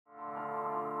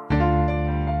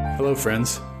Hello,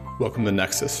 friends. Welcome to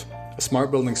Nexus, a smart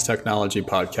buildings technology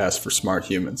podcast for smart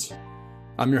humans.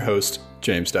 I'm your host,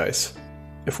 James Dice.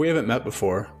 If we haven't met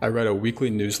before, I write a weekly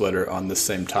newsletter on this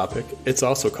same topic. It's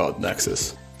also called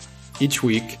Nexus. Each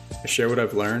week, I share what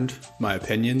I've learned, my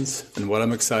opinions, and what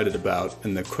I'm excited about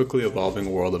in the quickly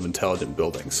evolving world of intelligent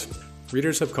buildings.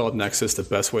 Readers have called Nexus the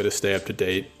best way to stay up to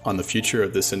date on the future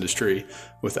of this industry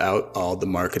without all the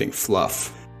marketing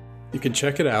fluff. You can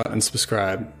check it out and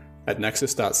subscribe at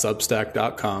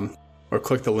nexus.substack.com or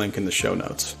click the link in the show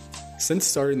notes. Since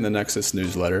starting the Nexus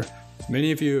newsletter,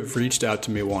 many of you have reached out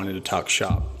to me wanting to talk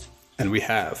shop, and we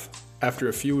have. After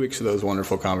a few weeks of those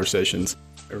wonderful conversations,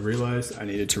 I realized I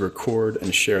needed to record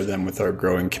and share them with our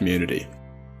growing community.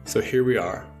 So here we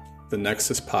are. The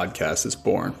Nexus podcast is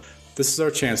born. This is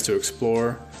our chance to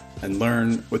explore and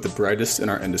learn with the brightest in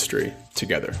our industry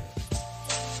together.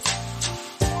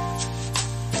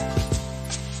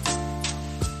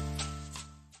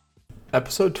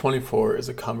 Episode 24 is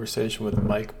a conversation with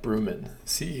Mike Brooman,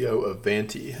 CEO of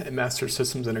Vanti, a master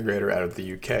systems integrator out of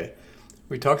the UK.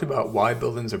 We talked about why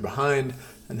buildings are behind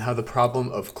and how the problem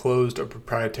of closed or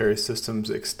proprietary systems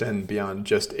extend beyond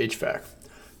just HVAC.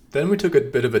 Then we took a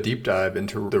bit of a deep dive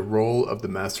into the role of the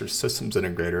master systems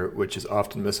integrator, which is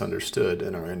often misunderstood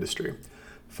in our industry.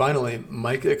 Finally,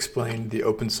 Mike explained the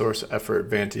open source effort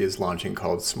Vanti is launching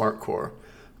called SmartCore.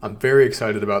 I'm very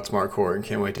excited about SmartCore and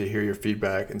can't wait to hear your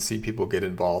feedback and see people get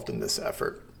involved in this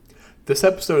effort. This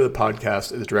episode of the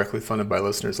podcast is directly funded by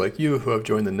listeners like you who have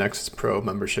joined the Nexus Pro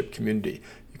membership community.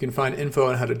 You can find info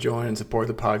on how to join and support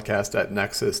the podcast at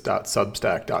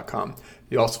nexus.substack.com.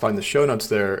 You'll also find the show notes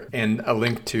there and a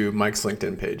link to Mike's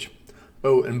LinkedIn page.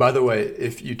 Oh, and by the way,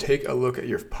 if you take a look at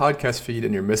your podcast feed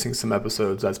and you're missing some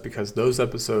episodes, that's because those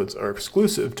episodes are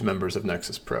exclusive to members of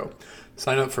Nexus Pro.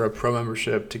 Sign up for a pro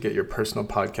membership to get your personal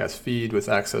podcast feed with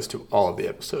access to all of the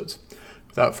episodes.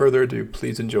 Without further ado,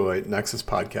 please enjoy Nexus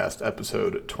Podcast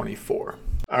episode 24.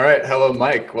 All right. Hello,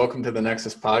 Mike. Welcome to the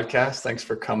Nexus Podcast. Thanks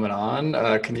for coming on.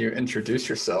 Can you introduce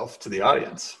yourself to the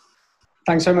audience?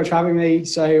 Thanks so much for having me.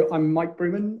 So I'm Mike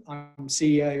Brooman. I'm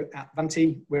CEO at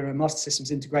Vanti. We're a master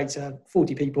systems integrator,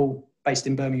 40 people based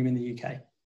in Birmingham in the UK.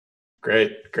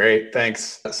 Great.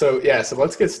 Thanks. So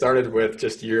let's get started with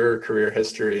just your career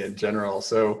history in general.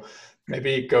 So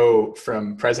maybe go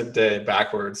from present day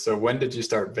backwards. So when did you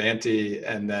start Vanti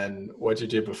and then what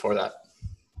did you do before that?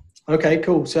 Okay,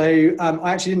 cool. So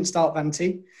I actually didn't start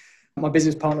Vanti. My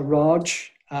business partner,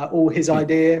 Raj, all his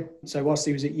idea. So whilst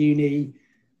he was at uni,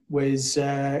 was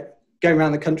going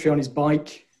around the country on his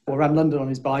bike or around London on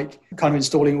his bike, kind of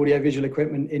installing audio-visual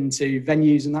equipment into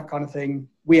venues and that kind of thing.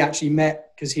 We actually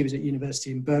met because he was at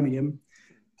university in Birmingham.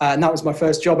 And that was my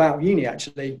first job out of uni,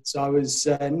 actually. So I was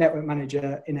a network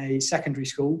manager in a secondary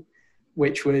school,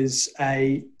 which was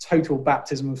a total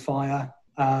baptism of fire.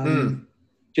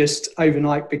 Just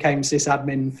overnight became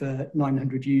sysadmin for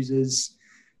 900 users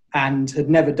and had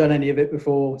never done any of it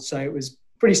before. So it was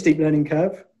pretty steep learning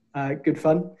curve, good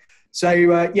fun. So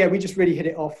we just really hit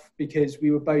it off because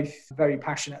we were both very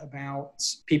passionate about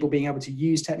people being able to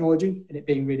use technology and it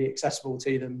being really accessible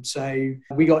to them. So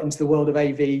we got into the world of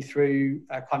AV through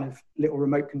kind of little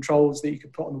remote controls that you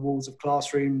could put on the walls of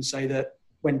classrooms so that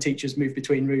when teachers moved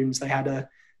between rooms, they had a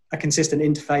consistent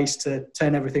interface to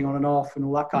turn everything on and off and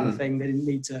all that kind of thing. They didn't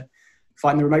need to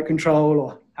find the remote control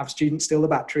or have students steal the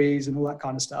batteries and all that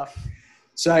kind of stuff.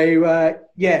 So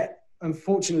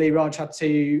unfortunately, Raj had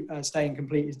to stay and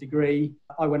complete his degree.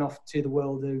 I went off to the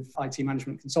world of IT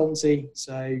management consultancy.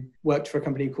 So worked for a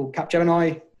company called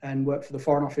Capgemini and worked for the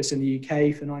Foreign Office in the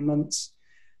UK for 9 months.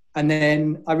 And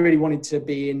then I really wanted to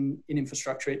be in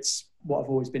infrastructure. It's what I've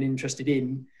always been interested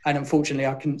in. And unfortunately,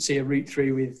 I couldn't see a route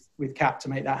through with Cap to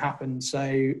make that happen.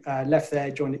 So left there,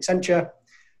 joined Accenture,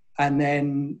 and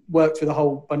then worked with a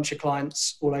whole bunch of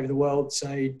clients all over the world.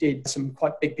 So did some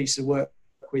quite big pieces of work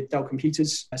with Dell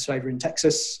Computers, so over in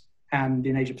Texas and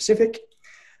in Asia Pacific,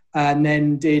 and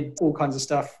then did all kinds of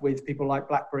stuff with people like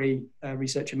BlackBerry,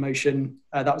 Research in Motion.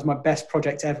 That was my best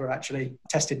project ever, actually.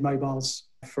 Tested mobiles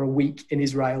for a week in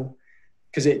Israel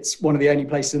because it's one of the only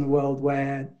places in the world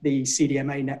where the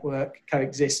CDMA network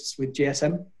coexists with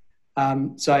GSM.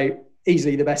 So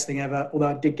easily the best thing ever, although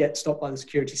I did get stopped by the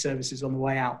security services on the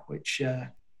way out, which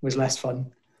was less fun.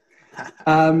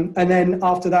 And then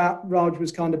after that, Raj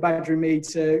was kind of badgering me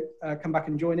to come back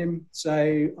and join him.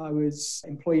 So I was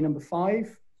employee number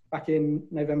 5 back in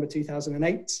November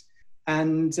 2008.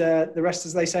 And the rest,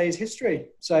 as they say, is history.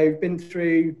 So I've been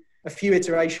through a few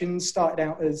iterations, started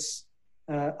out as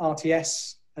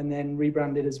RTS and then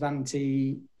rebranded as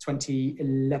Vanti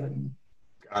 2011.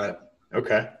 Got it.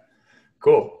 Okay,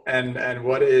 cool. And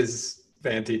what is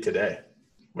Vanti today?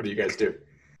 What do you guys do?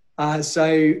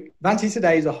 So Vanti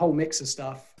today is a whole mix of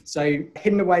stuff. So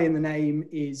hidden away in the name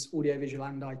is audiovisual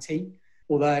and IT.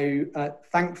 Although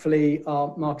thankfully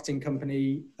our marketing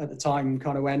company at the time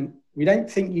kind of went, we don't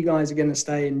think you guys are going to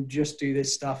stay and just do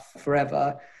this stuff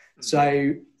forever. Mm-hmm.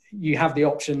 So you have the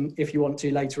option if you want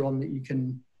to later on that you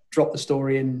can drop the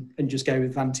story and just go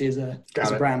with Vanti as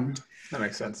a brand. That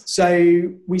makes sense.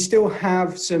 So we still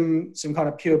have some kind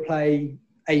of pure play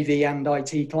AV and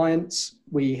IT clients.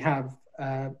 We have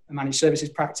a managed services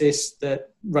practice that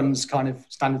runs kind of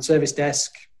standard service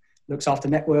desk, looks after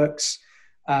networks.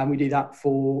 We do that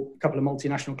for a couple of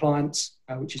multinational clients,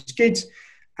 which is good.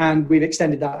 And we've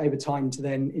extended that over time to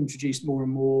then introduce more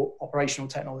and more operational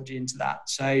technology into that.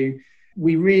 So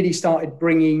we really started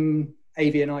bringing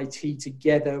AV and IT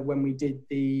together when we did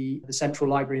the Central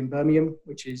Library in Birmingham,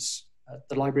 which is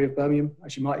the Library of Birmingham,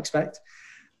 as you might expect.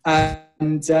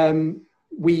 And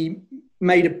we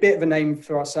made a bit of a name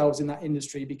for ourselves in that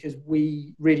industry because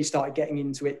we really started getting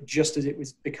into it just as it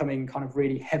was becoming kind of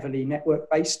really heavily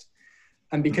network-based.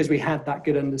 And because we had that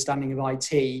good understanding of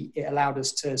IT, it allowed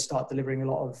us to start delivering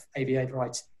a lot of AV over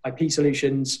IP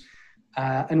solutions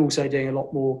and also doing a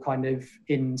lot more kind of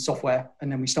in software.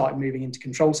 And then we started moving into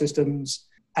control systems.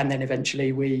 And then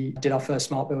eventually we did our first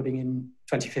smart building in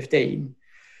 2015.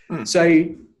 So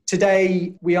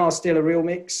today we are still a real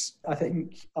mix. I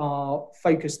think our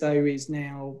focus though is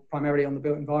now primarily on the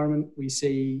built environment. We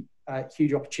see a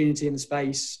huge opportunity in the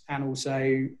space and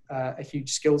also a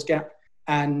huge skills gap.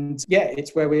 And yeah,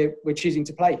 it's where we're choosing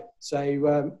to play.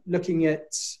 So looking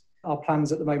at our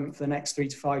plans at the moment for the next 3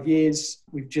 to 5 years,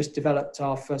 we've just developed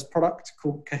our first product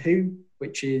called Kahoo,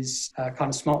 which is a kind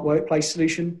of smart workplace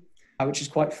solution, which is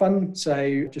quite fun.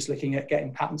 So just looking at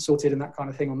getting patents sorted and that kind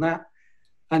of thing on that.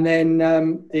 And then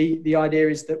the idea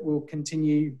is that we'll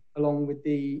continue along with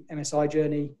the MSI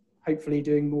journey, hopefully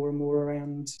doing more and more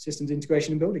around systems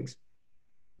integration in buildings.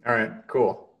 All right,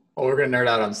 cool. Well, we're going to nerd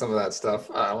out on some of that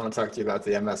stuff. I want to talk to you about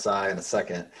the MSI in a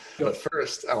second. But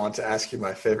first, I want to ask you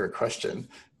my favorite question,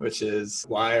 which is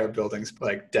why are buildings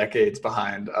like decades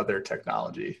behind other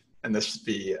technology? And this should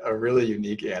be a really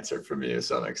unique answer from you,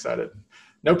 so I'm excited.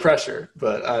 No pressure,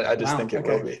 but I just think it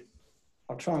will be.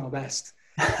 I'll try my best.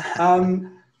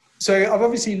 So I've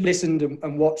obviously listened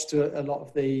and watched a lot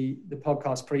of the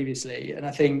podcast previously. And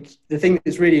I think the thing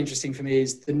that's really interesting for me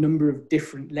is the number of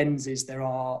different lenses there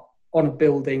are on a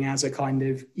building as a kind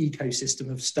of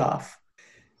ecosystem of stuff.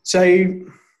 So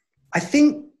I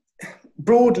think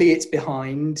broadly it's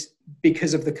behind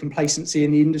because of the complacency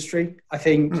in the industry. I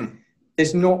think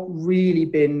there's not really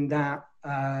been that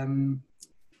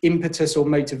impetus or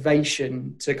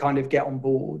motivation to kind of get on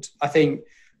board. I think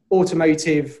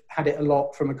automotive had it a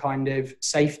lot from a kind of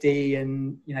safety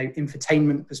and,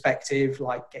 infotainment perspective,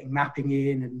 like getting mapping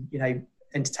in and,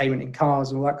 entertainment in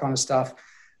cars and all that kind of stuff.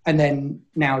 And then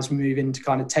now as we move into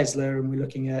kind of Tesla and we're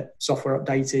looking at software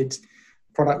updated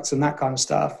products and that kind of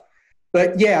stuff.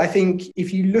 But yeah, I think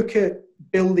if you look at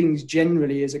buildings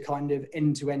generally as a kind of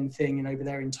end-to-end thing and over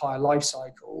their entire life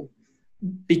cycle,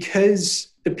 because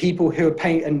the people who are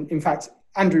paying, and in fact,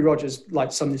 Andrew Rogers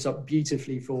summed this up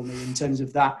beautifully for me in terms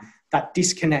of that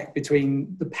disconnect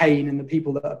between the pain and the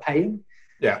people that are paying.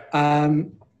 Yeah.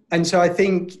 And so I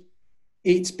think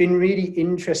it's been really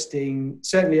interesting,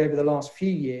 certainly over the last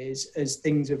few years, as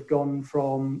things have gone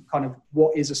from kind of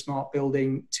what is a smart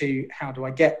building to how do I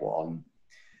get one.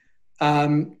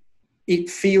 It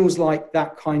feels like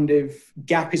that kind of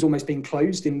gap is almost being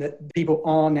closed in that people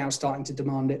are now starting to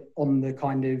demand it on the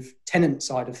kind of tenant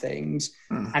side of things,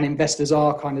 and investors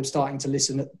are kind of starting to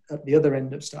listen at the other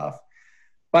end of stuff.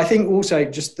 But I think also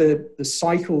just the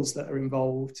cycles that are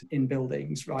involved in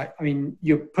buildings, right? I mean,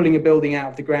 you're pulling a building out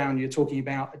of the ground, you're talking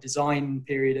about a design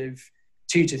period of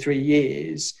 2 to 3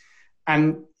 years.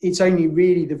 And it's only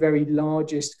really the very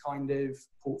largest kind of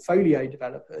portfolio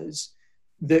developers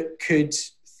that could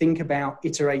think about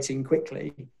iterating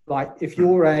quickly. Like if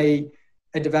you're a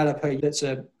developer that's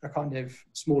a kind of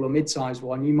small or mid-sized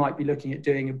one, you might be looking at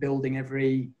doing a building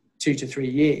every 2 to 3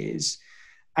 years.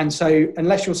 And so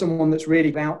unless you're someone that's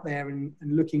really out there and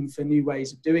looking for new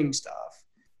ways of doing stuff,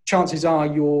 chances are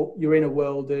you're in a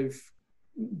world of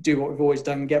do what we've always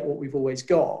done, get what we've always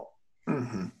got.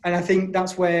 Mm-hmm. And I think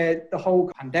that's where the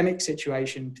whole pandemic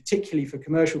situation, particularly for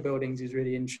commercial buildings, is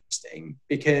really interesting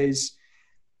because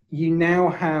you now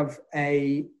have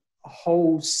a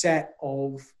whole set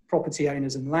of property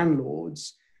owners and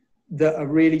landlords that are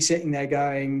really sitting there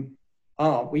going,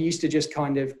 we used to just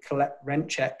kind of collect rent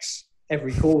checks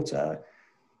every quarter.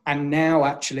 And now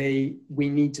actually we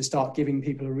need to start giving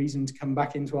people a reason to come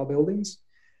back into our buildings.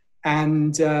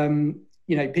 And,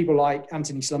 people like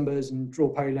Anthony Slumbers and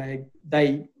Draw Poleg,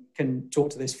 they can talk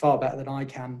to this far better than I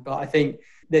can, but I think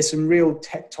there's some real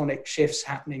tectonic shifts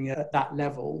happening at that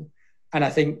level. And I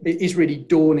think it is really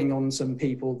dawning on some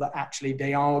people that actually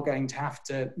they are going to have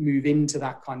to move into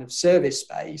that kind of service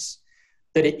space,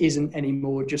 that it isn't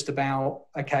anymore just about,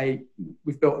 okay,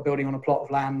 we've built a building on a plot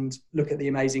of land, look at the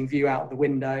amazing view out of the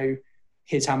window,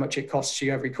 here's how much it costs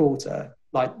you every quarter.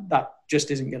 Like, that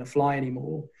just isn't going to fly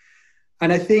anymore.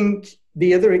 And I think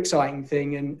the other exciting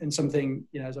thing, and something,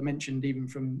 as I mentioned, even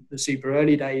from the super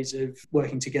early days of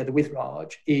working together with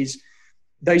Raj, is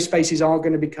those spaces are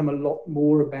going to become a lot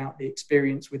more about the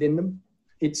experience within them.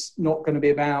 It's not going to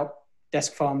be about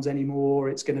desk farms anymore.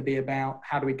 It's going to be about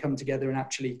how do we come together and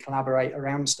actually collaborate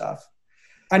around stuff.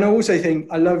 And I also think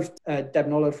I loved Deb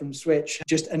Noller from Switch,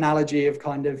 just analogy of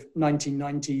kind of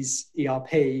 1990s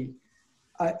ERP.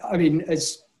 I mean,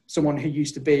 as someone who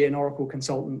used to be an Oracle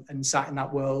consultant and sat in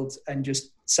that world and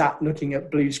just sat looking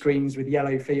at blue screens with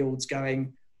yellow fields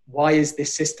going, why is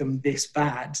this system this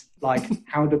bad? Like,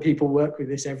 how do people work with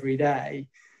this every day?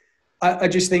 I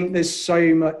just think there's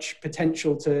so much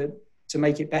potential to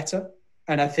make it better.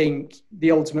 And I think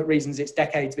the ultimate reasons it's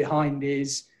decades behind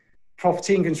is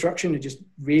property and construction are just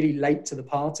really late to the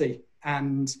party.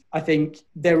 And I think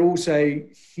they're also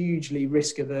hugely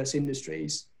risk-averse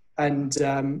industries. And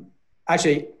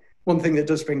actually, one thing that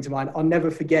does spring to mind, I'll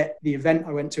never forget the event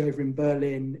I went to over in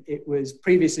Berlin. It was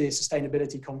previously a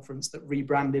sustainability conference that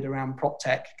rebranded around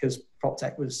PropTech because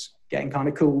PropTech was getting kind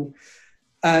of cool.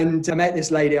 And I met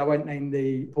this lady, I won't name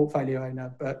the portfolio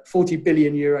owner, but 40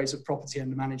 billion euros of property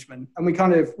under management. And we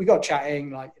got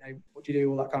chatting, like, what do you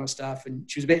do, all that kind of stuff. And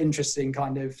she was a bit interested in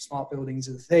kind of smart buildings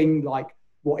as a thing, like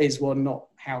what is one, not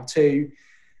how to.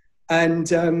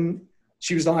 And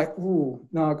she was like, oh,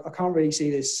 no, I can't really see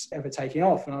this ever taking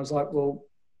off. And I was like, well,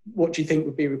 what do you think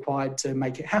would be required to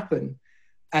make it happen?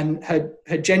 And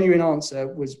her genuine answer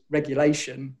was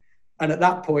regulation. And at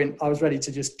that point, I was ready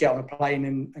to just get on a plane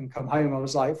and come home. I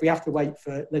was like, if we have to wait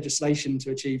for legislation to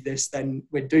achieve this, then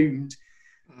we're doomed.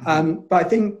 Mm-hmm. But I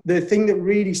think the thing that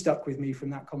really stuck with me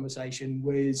from that conversation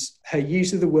was her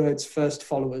use of the words first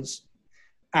followers.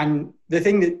 And the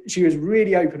thing that she was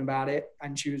really open about it,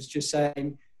 and she was just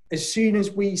saying, as soon as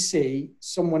we see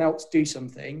someone else do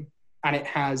something and it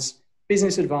has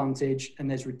business advantage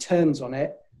and there's returns on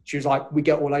it, she was like, we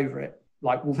get all over it.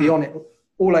 Like, we'll be on it,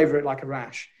 all over it like a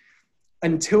rash.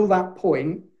 Until that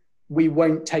point, we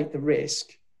won't take the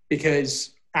risk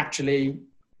because actually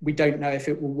we don't know if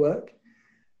it will work.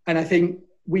 And I think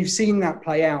we've seen that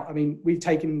play out. I mean, we've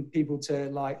taken people to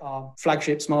like our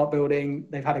flagship smart building.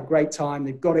 They've had a great time.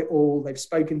 They've got it all. They've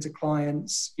spoken to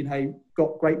clients,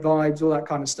 got great vibes, all that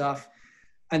kind of stuff.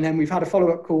 And then we've had a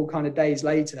follow-up call kind of days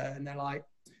later and they're like,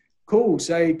 cool,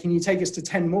 so can you take us to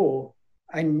 10 more?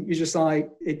 And you're just like,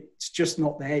 it's just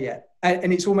not there yet.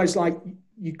 And it's almost like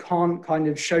you can't kind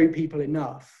of show people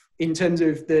enough in terms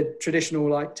of the traditional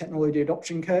like technology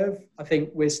adoption curve. I think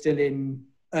we're still in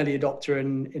early adopter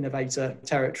and innovator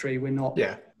territory.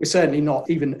 We're certainly not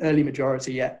even early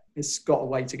majority yet. It's got a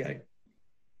way to go.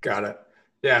 Got it.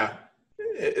 Yeah.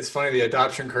 It's funny. The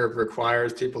adoption curve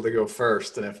requires people to go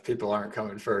first. And if people aren't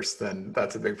coming first, then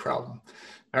that's a big problem.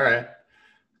 All right,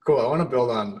 cool. I want to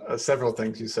build on several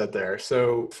things you said there.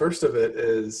 So first of it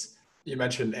is, you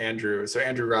mentioned Andrew. So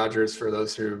Andrew Rogers, for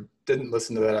those who didn't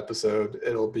listen to that episode,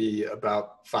 it'll be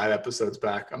about 5 episodes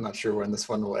back. I'm not sure when this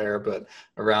one will air, but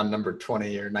around number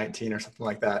 20 or 19 or something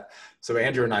like that. So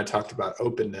Andrew and I talked about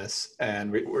openness,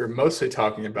 and we're mostly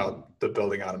talking about the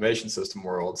building automation system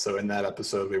world. So in that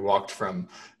episode, we walked from,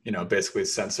 basically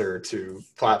sensor to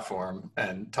platform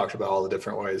and talked about all the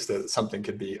different ways that something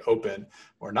could be open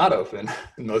or not open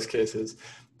in most cases.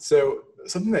 So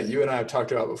something that you and I have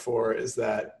talked about before is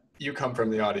that you come from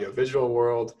the audiovisual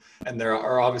world, and there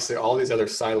are obviously all these other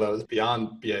silos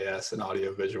beyond BAS and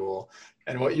audiovisual.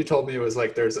 And what you told me was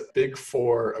like, there's big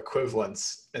 4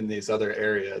 equivalents in these other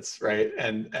areas, right?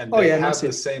 And they have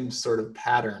the same sort of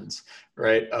patterns,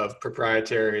 right? Of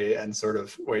proprietary and sort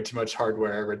of way too much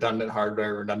hardware,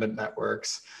 redundant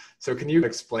networks. So can you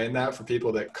explain that for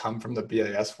people that come from the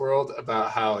BAS world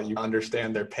about how you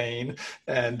understand their pain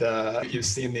and you've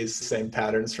seen these same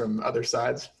patterns from other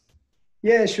sides?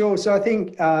 Yeah, sure. So I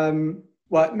think,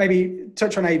 maybe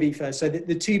touch on AV first. So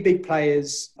the 2 big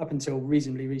players up until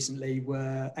reasonably recently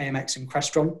were AMX and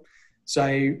Crestron.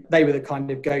 So they were the kind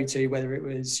of go-to, whether it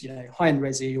was, high-end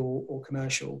resi or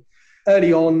commercial.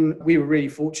 Early on, we were really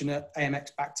fortunate.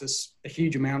 AMX backed us a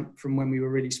huge amount from when we were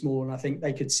really small. And I think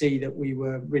they could see that we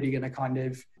were really going to kind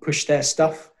of push their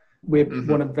stuff. We're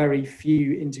one of very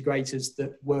few integrators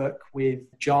that work with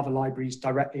Java libraries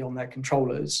directly on their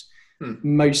controllers.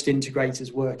 Most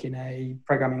integrators work in a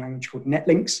programming language called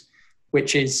Netlinks.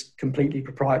 which is completely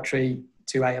proprietary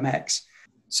to AMX.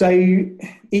 So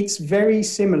it's very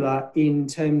similar in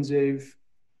terms of,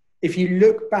 if you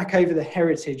look back over the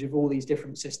heritage of all these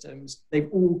different systems, they've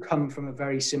all come from a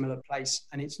very similar place.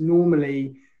 And it's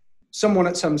normally someone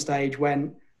at some stage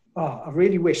went, oh, I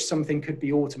really wish something could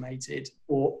be automated,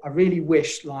 or I really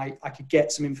wish like I could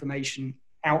get some information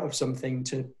out of something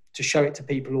to show it to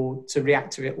people or to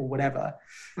react to it or whatever.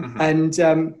 Mm-hmm.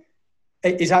 And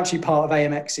it is actually part of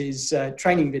AMX's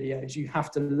training videos. You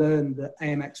have to learn that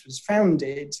AMX was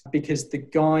founded because the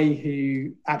guy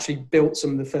who actually built some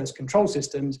of the first control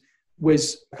systems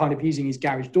was kind of using his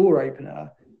garage door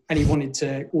opener, and he wanted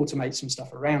to automate some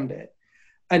stuff around it.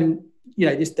 And, you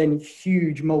know, this then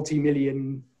huge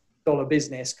multi-million-dollar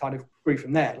business kind of grew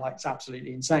from there. Like, it's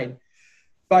absolutely insane.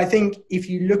 But I think if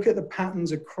you look at the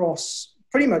patterns across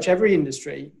pretty much every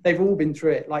industry, they've all been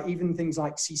through it. Like even things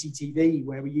like CCTV,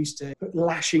 where we used to put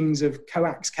lashings of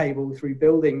coax cable through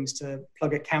buildings to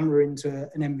plug a camera into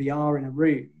an MVR in a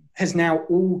room, has now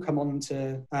all come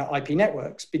onto IP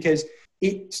networks, because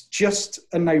it's just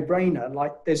a no-brainer.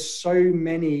 Like, there's so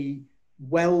many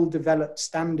well-developed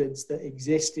standards that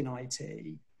exist in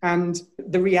IT. And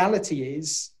the reality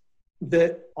is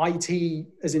that IT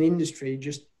as an industry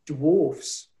just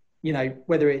dwarfs, you know,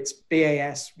 whether it's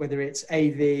BAS, whether it's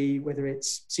AV, whether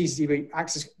it's CCTV,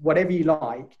 access, whatever you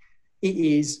like, it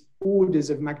is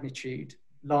orders of magnitude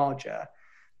larger,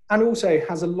 and also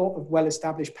has a lot of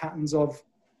well-established patterns of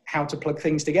how to plug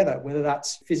things together, whether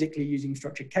that's physically using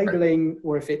structured cabling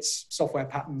or if it's software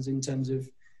patterns in terms of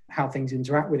how things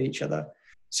interact with each other.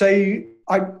 So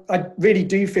I really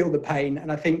do feel the pain. And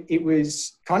I think it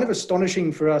was kind of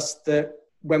astonishing for us that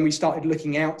when we started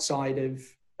looking outside of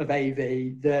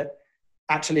AV, that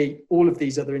actually all of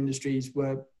these other industries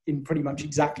were in pretty much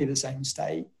exactly the same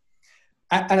state.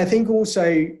 And I think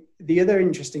also the other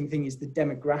interesting thing is the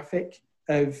demographic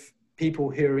of people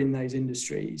who are in those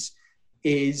industries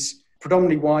is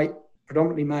predominantly white,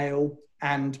 predominantly male,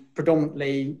 and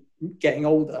predominantly getting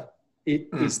older.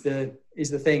 Is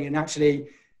the thing. And actually,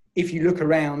 if you look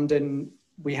around, and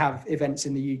we have events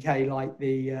in the UK like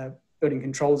the Building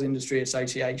Controls Industry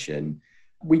Association,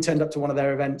 we turned up to one of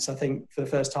their events, I think, for the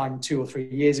first time 2 or 3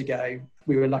 years ago.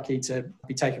 We were lucky to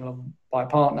be taken along by a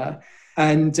partner.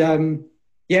 And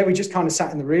we just kind of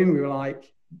sat in the room. We were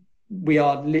like, we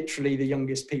are literally the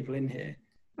youngest people in here.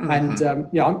 Mm-hmm.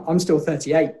 And I'm still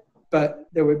 38, but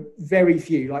there were very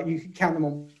few, like you could count them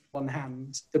on one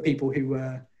hand, the people who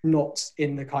were not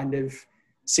in the kind of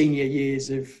senior years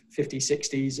of 50s,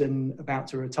 60s and about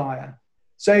to retire.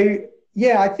 So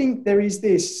yeah, I think there is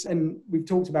this, and we've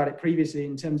talked about it previously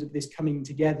in terms of this coming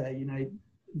together. You know,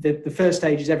 the first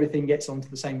stage is everything gets onto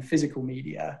the same physical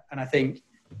media. And I think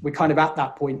we're kind of at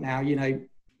that point now. You know,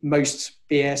 most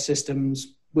BAS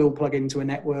systems will plug into a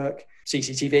network,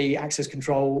 CCTV, access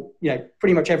control, you know,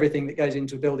 pretty much everything that goes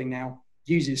into a building now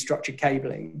uses structured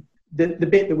cabling. The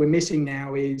bit that we're missing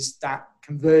now is that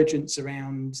convergence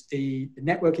around the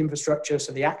network infrastructure,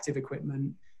 so the active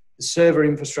equipment, the server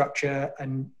infrastructure,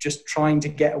 and just trying to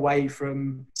get away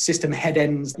from system head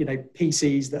ends, you know,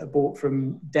 PCs that are bought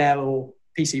from Dell or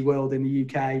PC World in the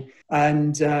UK,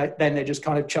 and then they're just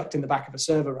kind of chucked in the back of a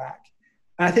server rack.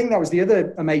 And I think that was the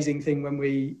other amazing thing when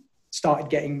we started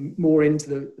getting more into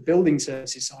the building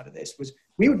services side of this, was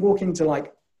we would walk into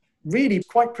like really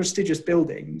quite prestigious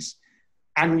buildings,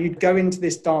 and you'd go into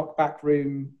this dark back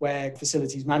room where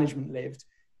facilities management lived,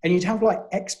 and you'd have like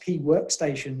XP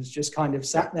workstations just kind of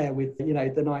sat there with, you know,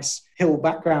 the nice hill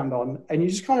background on. And you're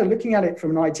just kind of looking at it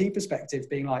from an IT perspective,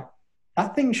 being like,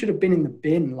 that thing should have been in the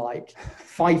bin like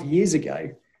 5 years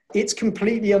ago. It's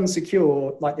completely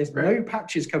unsecure. Like there's no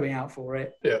patches coming out for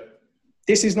it. Yeah.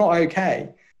 This is not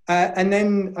okay. And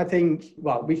then I think,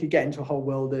 well, we could get into a whole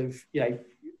world of, you know,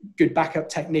 good backup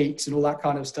techniques and all that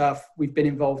kind of stuff. We've been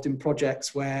involved in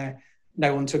projects where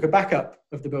no one took a backup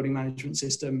of the building management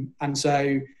system. And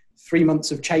so 3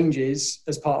 months of changes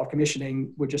as part of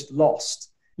commissioning were just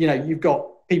lost. You know, you've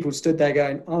got people stood there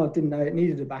going, oh, I didn't know it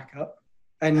needed a backup.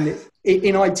 And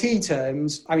in IT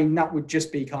terms, I mean, that would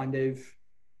just be kind of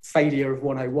failure of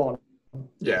 101.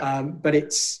 Yeah. But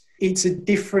it's a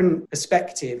different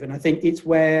perspective. And I think it's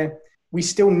where we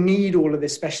still need all of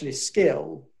this specialist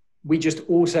skill. We just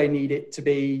also need it to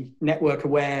be network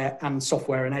aware and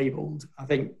software enabled. I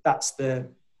think that's the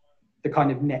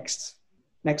kind of next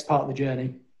part of the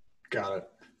journey. Got it.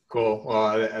 Cool.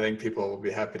 Well, I think people will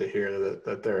be happy to hear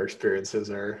that their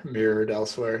experiences are mirrored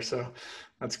elsewhere. So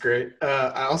that's great.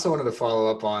 I also wanted to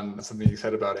follow up on something you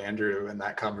said about Andrew in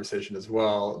that conversation as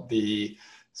well. The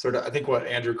sort of, I think what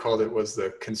Andrew called it was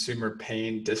the consumer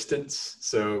pain distance.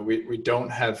 So we don't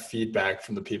have feedback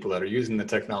from the people that are using the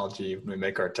technology when we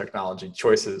make our technology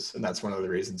choices. And that's one of the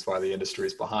reasons why the industry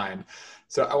is behind.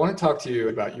 So I want to talk to you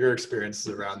about your experiences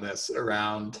around this,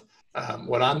 around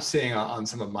what I'm seeing on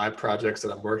some of my projects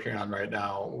that I'm working on right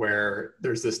now, where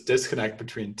there's this disconnect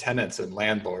between tenants and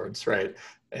landlords, right?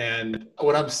 And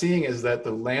what I'm seeing is that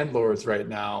the landlords right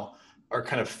now are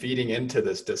kind of feeding into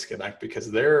this disconnect because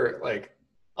they're like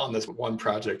on this one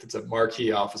project. It's a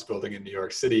marquee office building in New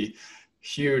York City,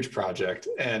 huge project,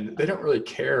 and they don't really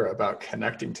care about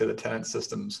connecting to the tenant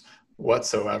systems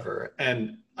whatsoever.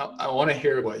 And I want to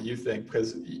hear what you think,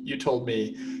 because you told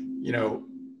me, you know,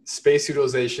 space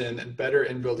utilization and better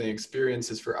in-building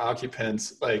experiences for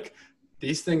occupants, like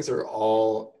these things are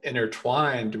all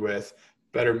intertwined with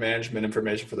better management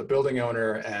information for the building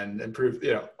owner and improve,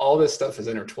 you know, all this stuff is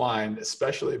intertwined,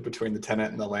 especially between the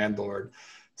tenant and the landlord.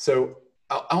 So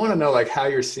I want to know like how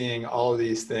you're seeing all of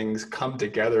these things come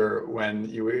together when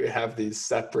you have these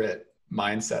separate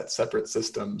mindsets, separate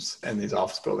systems in these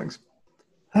office buildings.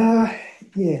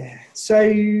 Yeah. So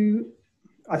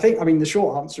I mean, the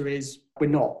short answer is we're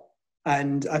not.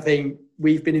 And I think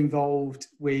we've been involved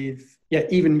with,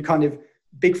 even kind of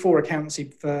big four accountancy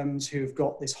firms who've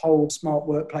got this whole smart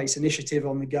workplace initiative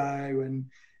on the go, and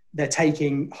they're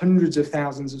taking hundreds of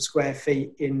thousands of square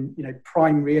feet in,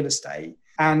 prime real estate.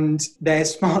 And their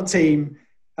smart team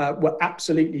were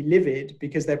absolutely livid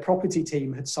because their property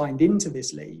team had signed into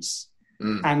this lease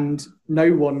and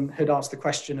no one had asked the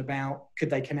question about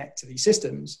could they connect to these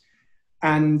systems.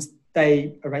 And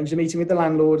they arranged a meeting with the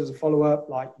landlord as a follow-up,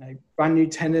 brand new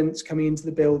tenants coming into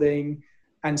the building,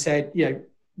 and said,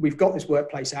 we've got this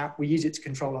workplace app, we use it to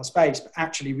control our space, but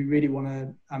actually we really want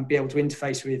to be able to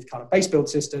interface with kind of base build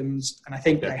systems. And I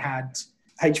think they had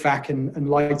HVAC and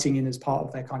lighting in as part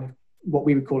of their kind of what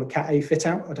we would call a Cat A fit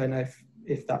out. I don't know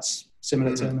if that's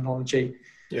similar terminology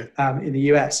in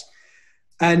the US.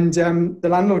 And the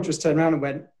landlord just turned around and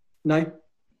went, no.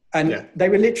 And they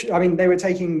were literally, they were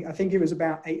taking, I think it was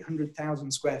about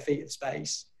 800,000 square feet of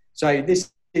space. So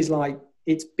this is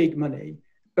it's big money.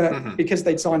 But because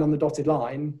they'd signed on the dotted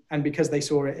line and because they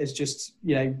saw it as just,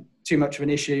 too much of an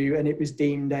issue and it was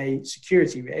deemed a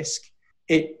security risk,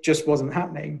 it just wasn't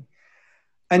happening.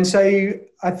 And so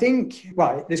I think,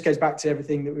 this goes back to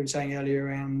everything that we were saying earlier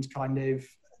around kind of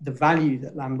the value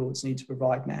that landlords need to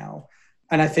provide now.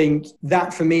 And I think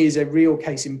that for me is a real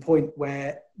case in point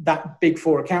where that big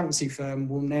four accountancy firm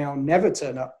will now never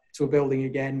turn up to a building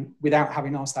again without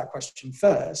having asked that question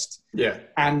first. Yeah.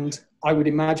 And I would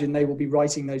imagine they will be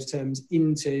writing those terms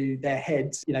into their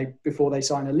heads, before they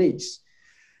sign a lease.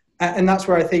 And that's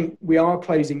where I think we are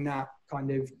closing that kind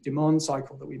of demand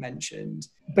cycle that we mentioned.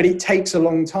 But it takes a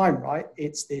long time, right?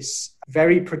 It's this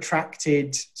very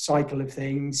protracted cycle of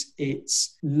things.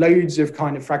 It's loads of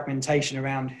kind of fragmentation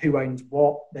around who owns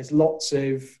what. There's lots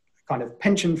of kind of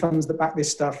pension funds that back this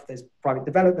stuff. There's private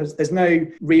developers. There's no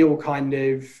real kind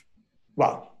of,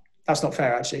 that's not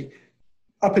fair actually.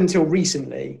 Up until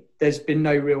recently, there's been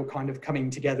no real kind of coming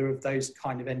together of those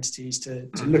kind of entities to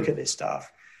look at this stuff.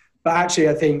 But actually,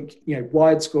 I think,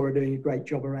 WiredScore are doing a great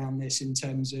job around this in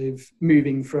terms of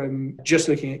moving from just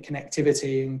looking at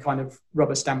connectivity and kind of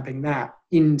rubber stamping that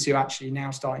into actually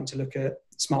now starting to look at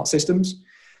smart systems.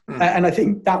 And I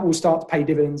think that will start to pay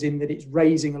dividends in that it's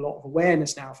raising a lot of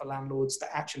awareness now for landlords that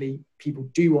actually people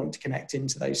do want to connect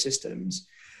into those systems.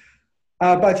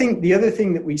 But I think the other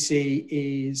thing that we see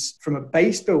is from a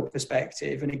base build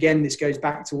perspective, and again, this goes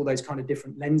back to all those kind of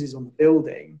different lenses on the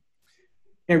building.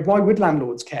 Why would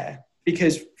landlords care?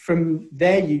 Because from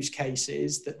their use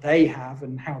cases that they have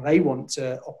and how they want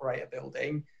to operate a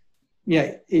building,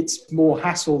 it's more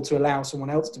hassle to allow someone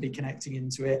else to be connecting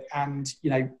into it. And,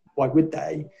 why would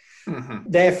they?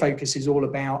 Their focus is all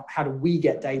about how do we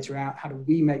get data out? How do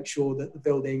we make sure that the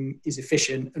building is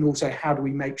efficient? And also how do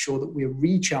we make sure that we're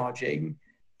recharging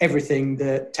everything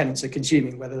that tenants are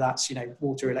consuming, whether that's,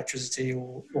 water, electricity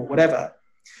or whatever.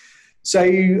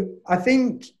 So I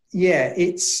think,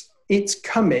 it's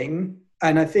coming.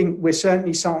 And I think we're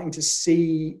certainly starting to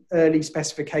see early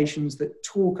specifications that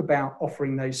talk about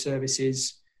offering those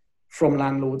services from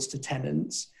landlords to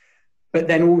tenants. But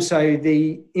then also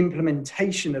the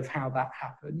implementation of how that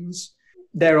happens.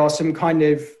 There are some kind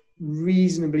of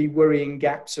reasonably worrying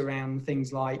gaps around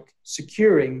things like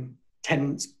securing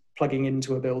tenants plugging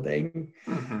into a building.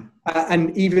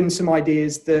 And even some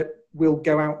ideas that will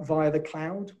go out via the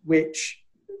cloud, which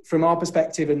from our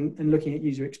perspective and looking at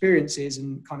user experiences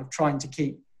and kind of trying to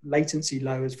keep latency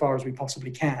low as far as we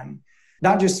possibly can,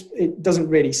 it doesn't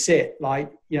really sit.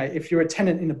 Like, if you're a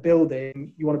tenant in a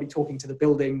building, you want to be talking to the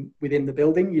building within the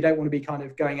building. You don't want to be kind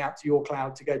of going out to your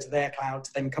cloud to go to their cloud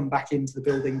to then come back into the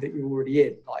building that you're already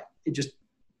in. Like, it just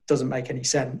doesn't make any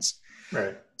sense.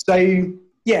 Right. So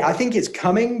yeah, I think it's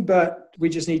coming, but we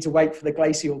just need to wait for the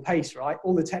glacial pace, right?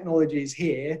 All the technology is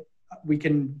here. We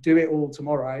can do it all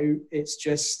tomorrow. It's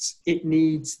just, it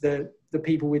needs the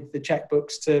people with the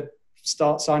checkbooks to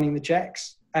start signing the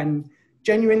checks. And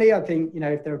genuinely, I think,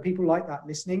 if there are people like that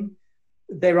listening,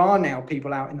 there are now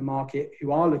people out in the market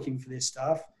who are looking for this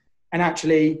stuff. And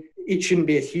actually, it shouldn't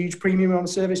be a huge premium on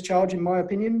service charge, in my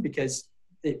opinion, because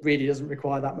it really doesn't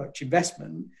require that much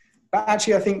investment. But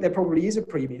actually, I think there probably is a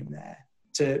premium there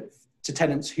to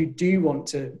tenants who do want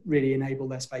to really enable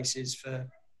their spaces for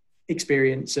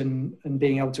experience and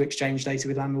being able to exchange data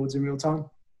with landlords in real time.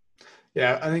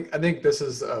 Yeah, I think this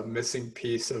is a missing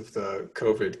piece of the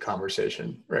COVID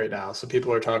conversation right now. So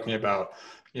people are talking about,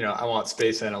 I want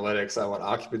space analytics, I want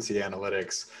occupancy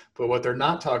analytics, but what they're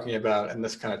not talking about, and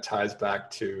this kind of ties back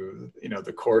to,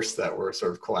 the course that we're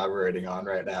sort of collaborating on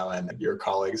right now and your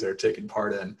colleagues are taking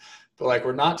part in, but like,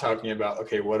 we're not talking about,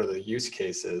 okay, what are the use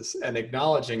cases, and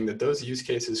acknowledging that those use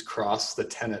cases cross the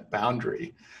tenant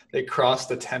boundary. They cross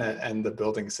the tenant and the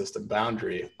building system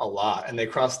boundary a lot, and they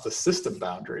cross the system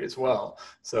boundary as well.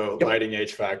 So Yep. Lighting,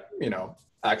 HVAC,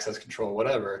 access control,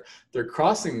 whatever, they're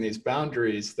crossing these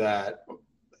boundaries that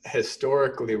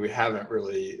historically we haven't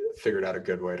really figured out a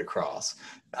good way to cross.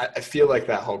 I feel like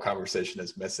that whole conversation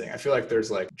is missing. I feel like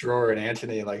there's like Dror and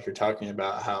Anthony, like you're talking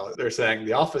about how they're saying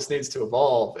the office needs to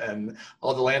evolve, and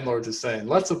all the landlords are saying,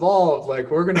 let's evolve. Like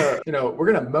we're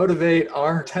gonna motivate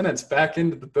our tenants back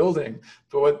into the building.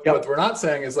 But what we're not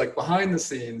saying is, like, behind the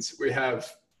scenes, we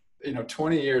have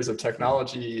 20 years of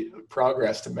technology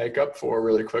progress to make up for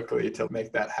really quickly to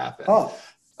make that happen.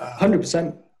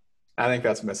 100%. I think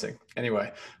that's missing.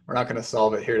 Anyway, we're not going to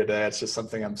solve it here today. It's just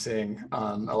something I'm seeing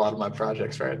on a lot of my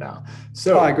projects right now.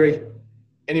 So I agree.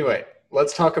 Anyway,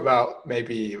 let's talk about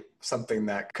maybe something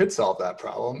that could solve that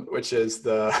problem, which is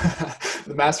the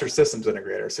master systems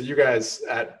integrator. So you guys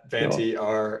at Vanti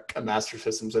are a master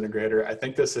systems integrator. I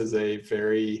think this is a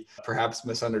very perhaps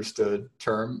misunderstood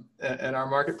term in our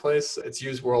marketplace. It's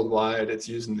used worldwide. It's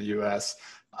used in the US.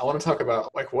 I want to talk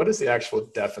about, like, what is the actual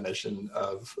definition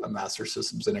of a master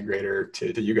systems integrator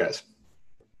to you guys?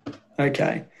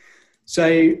 Okay.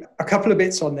 So a couple of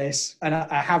bits on this, and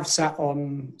I have sat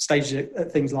on stages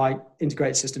at things like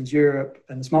Integrated Systems Europe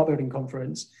and the Smart Building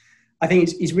Conference. I think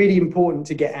it's really important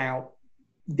to get out.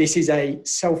 This is a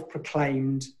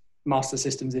self-proclaimed master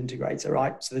systems integrator,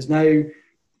 right? So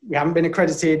we haven't been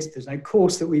accredited. There's no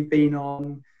course that we've been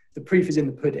on. The proof is in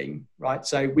the pudding, right?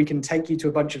 So we can take you to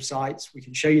a bunch of sites. We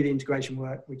can show you the integration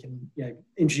work. We can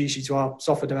introduce you to our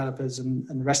software developers and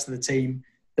the rest of the team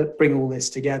that bring all this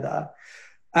together.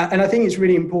 And I think it's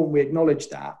really important we acknowledge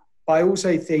that. But I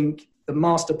also think the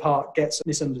master part gets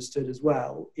misunderstood as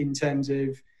well, in terms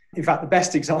of, in fact, the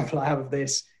best example I have of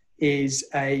this is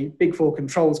a Big Four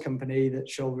controls company that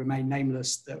shall remain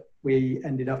nameless that we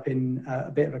ended up in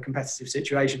a bit of a competitive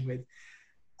situation with.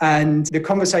 And the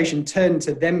conversation turned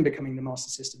to them becoming the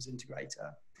master systems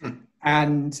integrator.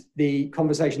 And the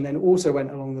conversation then also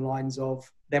went along the lines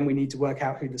of, then we need to work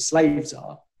out who the slaves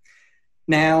are.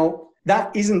 Now,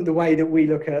 that isn't the way that we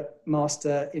look at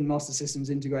master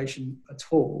systems integration at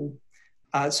all.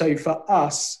 So for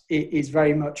us, it is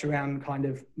very much around kind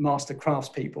of master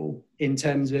craftspeople, in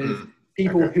terms of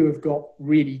people who have got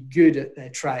really good at their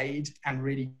trade and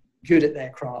really good at their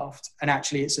craft. And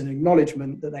actually, it's an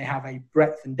acknowledgement that they have a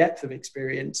breadth and depth of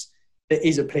experience that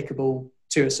is applicable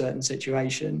to a certain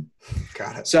situation.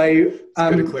 Got it. So it's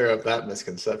good to clear up that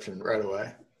misconception right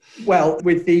away. Well,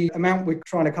 with the amount we're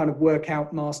trying to kind of work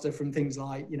out master from things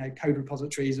like, code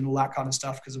repositories and all that kind of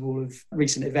stuff because of all of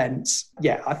recent events.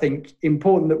 Yeah, I think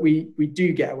important that we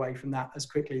do get away from that as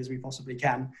quickly as we possibly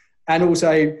can. And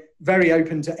also very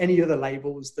open to any other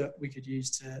labels that we could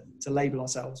use to label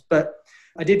ourselves. But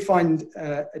I did find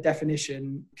a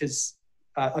definition because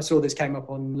I saw this came up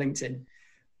on LinkedIn.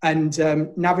 And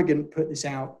Navigant put this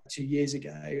out 2 years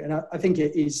ago, and I think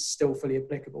it is still fully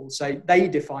applicable. So they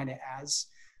define it as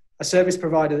a service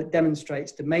provider that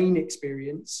demonstrates domain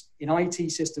experience in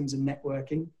IT systems and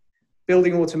networking,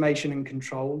 building automation and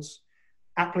controls,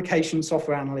 application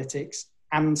software analytics,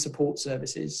 and support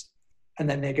services. And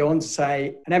then they go on to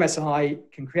say an MSI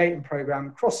can create and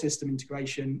program cross-system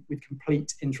integration with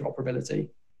complete interoperability.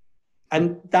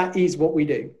 And that is what we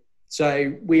do.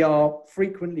 So we are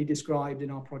frequently described in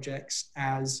our projects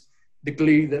as the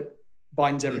glue that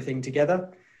binds everything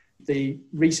together. The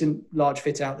recent large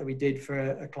fit out that we did for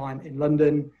a client in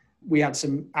London, we had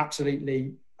some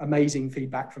absolutely amazing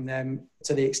feedback from them,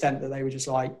 to the extent that they were just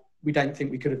like, we don't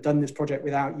think we could have done this project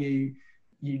without you.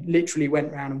 You literally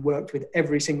went around and worked with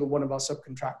every single one of our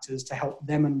subcontractors to help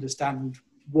them understand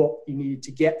what you needed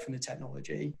to get from the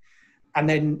technology. And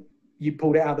then you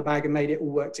pulled it out of the bag and made it all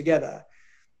work together.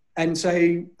 And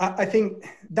so I think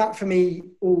that for me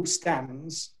all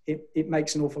stands. It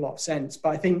makes an awful lot of sense. But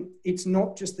I think it's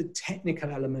not just the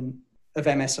technical element of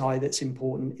MSI that's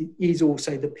important. It is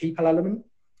also the people element.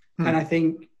 And I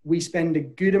think we spend a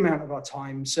good amount of our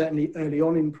time, certainly early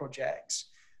on in projects,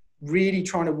 really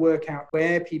trying to work out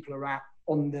where people are at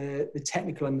on the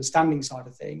technical understanding side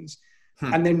of things,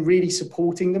 and then really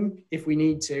supporting them if we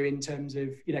need to, in terms of,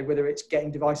 whether it's getting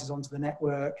devices onto the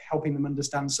network, helping them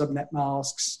understand subnet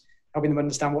masks, helping them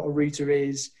understand what a router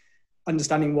is,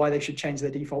 understanding why they should change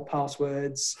their default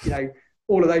passwords,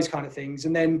 all of those kind of things.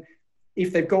 And then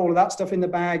if they've got all of that stuff in the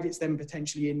bag, it's then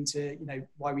potentially into,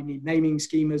 why we need naming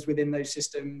schemas within those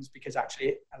systems, because actually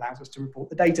it allows us to report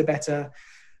the data better.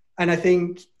 And I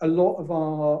think a lot of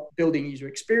our building user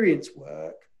experience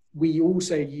work, we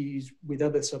also use with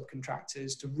other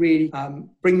subcontractors to really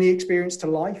bring the experience to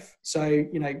life. So,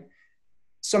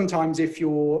 sometimes if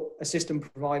you're a system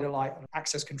provider like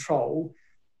access control,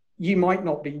 you might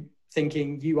not be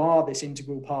thinking you are this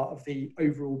integral part of the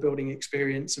overall building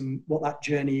experience and what that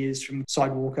journey is from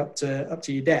sidewalk up to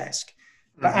your desk.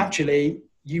 But actually,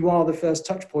 you are the first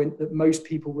touch point that most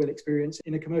people will experience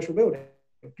in a commercial building.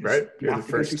 Right. You're the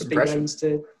first impression.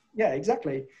 Yeah,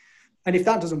 exactly. And if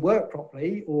that doesn't work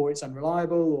properly, or it's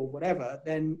unreliable or whatever,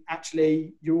 then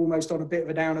actually you're almost on a bit of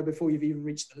a downer before you've even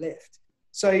reached the lift.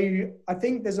 So I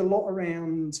think there's a lot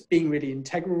around being really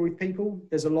integral with people.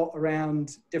 There's a lot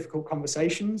around difficult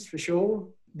conversations, for sure.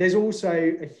 There's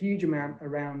also a huge amount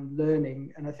around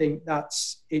learning. And I think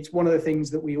it's one of the things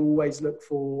that we always look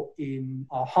for in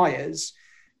our hires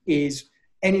is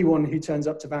anyone who turns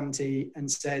up to Vanti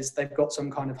and says they've got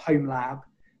some kind of home lab,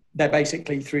 they're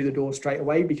basically through the door straight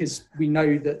away, because we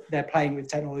know that they're playing with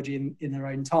technology in their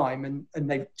own time, and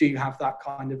they do have that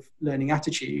kind of learning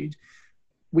attitude.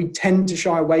 We tend to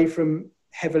shy away from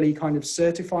heavily kind of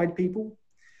certified people.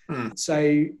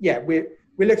 So yeah, we're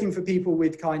looking for people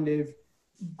with kind of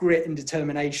grit and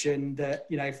determination that,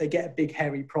 if they get a big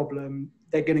hairy problem,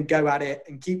 they're going to go at it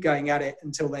and keep going at it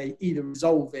until they either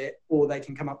resolve it or they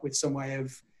can come up with some way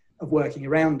of working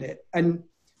around it. And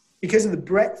because of the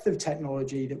breadth of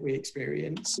technology that we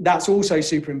experience, that's also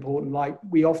super important. Like,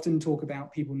 we often talk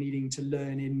about people needing to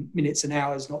learn in minutes and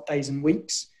hours, not days and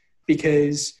weeks,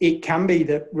 because it can be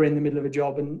that we're in the middle of a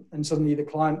job and suddenly the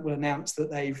client will announce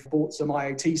that they've bought some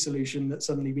IoT solution that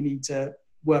suddenly we need to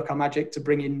work our magic to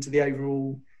bring into the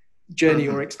overall journey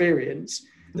or experience.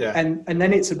 Yeah. And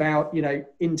then it's about,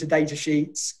 into data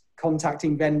sheets,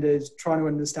 contacting vendors, trying to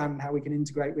understand how we can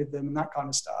integrate with them and that kind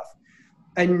of stuff.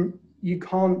 And you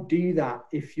can't do that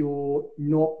if you're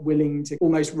not willing to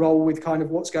almost roll with kind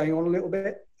of what's going on a little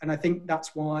bit. And I think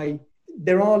that's why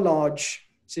there are large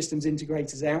systems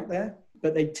integrators out there,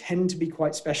 but they tend to be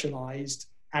quite specialized.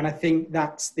 And I think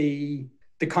that's the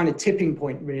kind of tipping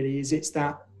point, really, is it's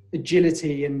that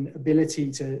agility and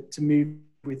ability to move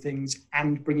with things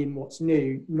and bring in what's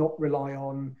new, not rely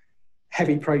on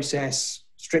heavy process,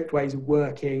 strict ways of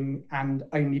working, and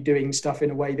only doing stuff in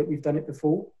a way that we've done it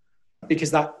before.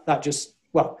 Because that just,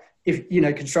 well, if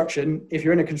construction, if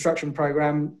you're in a construction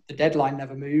program, the deadline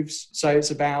never moves. So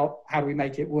it's about how do we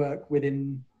make it work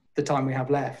within the time we have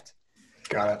left.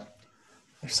 Got it.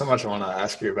 There's so much I want to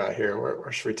ask you about here.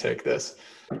 Where should we take this?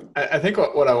 I think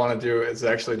what I want to do is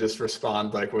actually just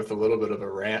respond with a little bit of a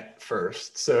rant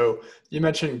first. So you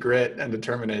mentioned grit and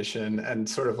determination and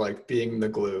sort of being the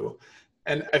glue.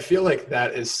 And I feel like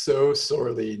that is so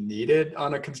sorely needed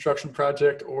on a construction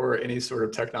project or any sort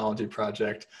of technology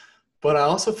project. But I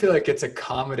also feel like it's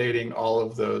accommodating all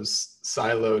of those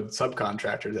siloed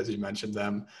subcontractors, as you mentioned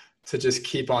them, to just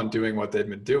keep on doing what they've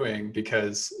been doing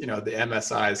because, the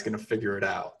MSI is going to figure it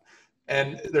out.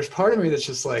 And there's part of me that's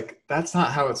just that's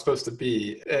not how it's supposed to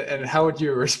be. And how would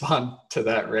you respond to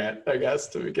that rant, I guess,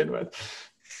 to begin with?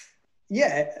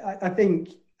 Yeah, I think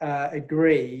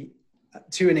agree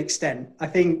to an extent. I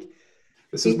think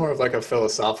this is more of a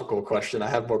philosophical question. I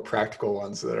have more practical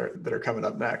ones that are coming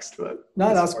up next, but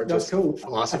no, that's cool.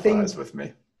 Philosophize with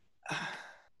me.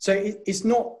 So it's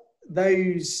not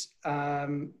those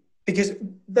because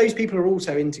those people are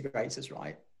also integrators,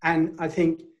 right? And I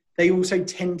think they also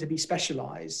tend to be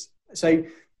specialized. So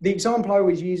the example I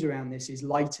always use around this is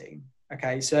lighting.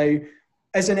 Okay, so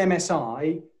as an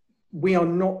MSI, we are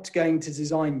not going to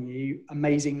design you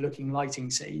amazing looking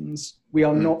lighting scenes. We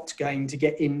are not going to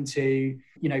get into,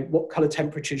 what color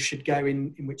temperatures should go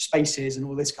in which spaces and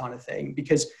all this kind of thing,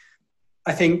 because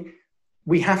I think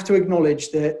we have to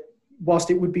acknowledge that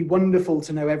whilst it would be wonderful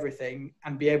to know everything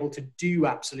and be able to do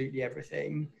absolutely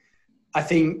everything, I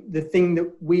think the thing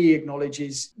that we acknowledge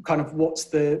is kind of what's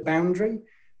the boundary.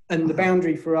 And the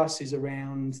boundary for us is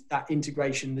around that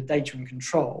integration, the data and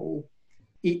control.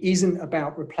 It isn't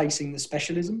about replacing the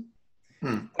specialism.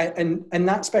 And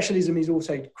that specialism is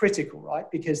also critical, right?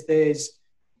 Because there's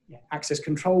access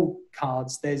control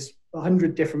cards, there's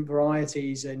 100 different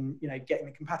varieties, and getting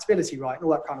the compatibility right and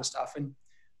all that kind of stuff. And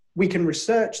we can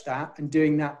research that, and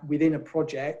doing that within a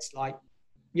project, like,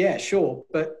 yeah, sure.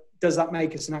 But does that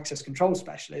make us an access control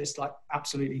specialist? Like,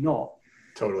 absolutely not.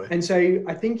 Totally. And so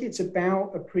I think it's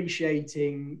about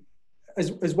appreciating,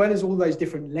 as well as all those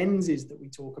different lenses that we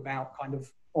talk about kind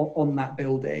of on that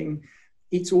building,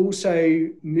 it's also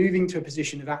moving to a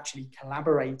position of actually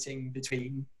collaborating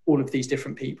between all of these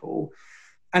different people.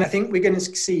 And I think we're going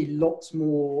to see lots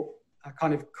more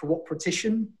kind of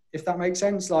cooperation, if that makes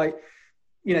sense. Like,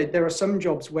 there are some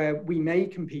jobs where we may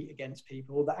compete against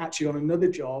people that actually on another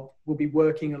job will be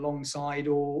working alongside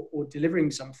or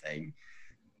delivering something.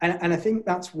 And I think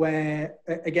that's where,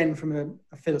 again, from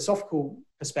a philosophical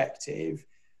perspective,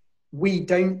 we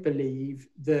don't believe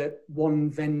that one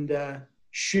vendor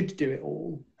should do it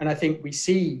all. And I think we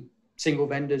see single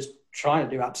vendors trying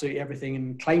to do absolutely everything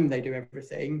and claim they do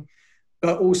everything.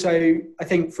 But also, I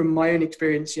think from my own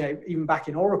experience, even back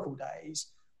in Oracle days,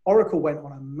 Oracle went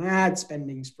on a mad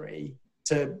spending spree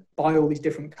to buy all these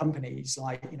different companies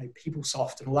like,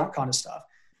 PeopleSoft and all that kind of stuff.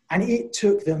 And it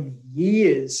took them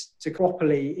years to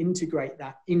properly integrate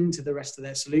that into the rest of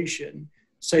their solution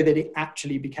so that it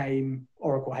actually became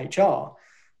Oracle HR.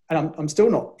 And I'm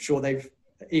still not sure they've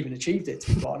even achieved it,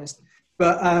 to be honest.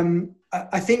 But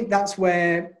I think that's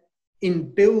where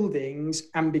in buildings,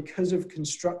 and because of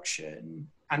construction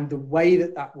and the way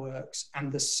that works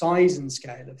and the size and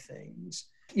scale of things,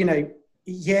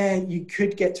 you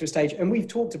could get to a stage, and we've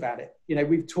talked about it.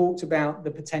 We've talked about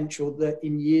the potential that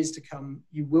in years to come,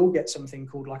 you will get something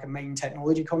called like a main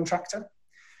technology contractor.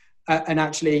 And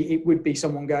actually, it would be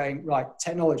someone going, right,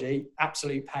 technology,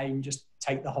 absolute pain, just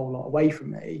take the whole lot away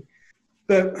from me.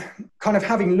 But kind of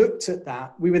having looked at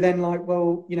that, we were then like,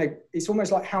 well, it's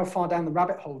almost like how far down the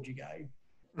rabbit hole do you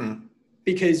go?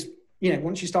 Because,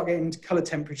 once you start getting into color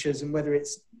temperatures and whether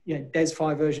it's,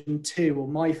 DES5 version 2 or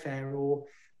MyFair, or,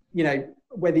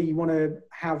 whether you want to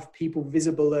have people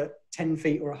visible at 10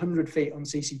 feet or 100 feet on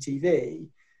CCTV,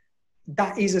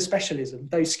 that is a specialism.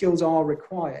 Those skills are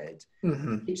required.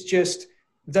 It's just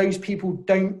those people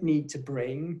don't need to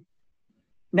bring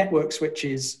network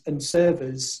switches and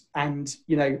servers. And,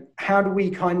 how do we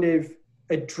kind of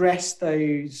address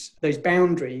those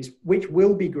boundaries, which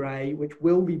will be gray, which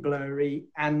will be blurry.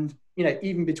 And,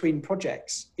 even between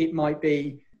projects, it might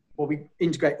be, well, we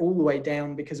integrate all the way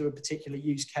down because of a particular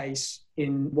use case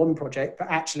in one project, but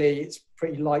actually it's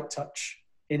pretty light touch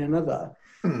in another.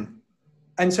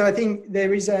 And so I think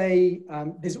there is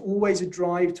there's always a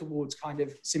drive towards kind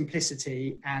of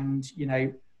simplicity and,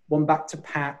 one back to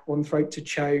pat, one throat to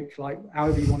choke, like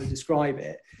however you want to describe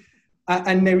it.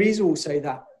 And there is also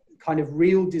that kind of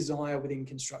real desire within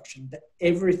construction that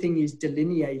everything is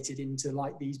delineated into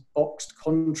like these boxed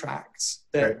contracts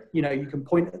that, you can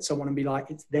point at someone and be like,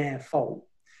 it's their fault.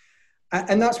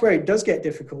 And that's where it does get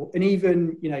difficult. And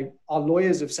even, our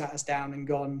lawyers have sat us down and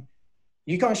gone,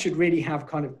 you guys should really have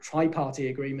kind of tri-party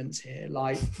agreements here.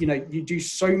 Like, you do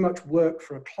so much work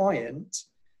for a client,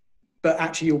 but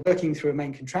actually you're working through a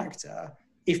main contractor.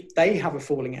 If they have a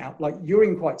falling out, like you're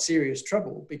in quite serious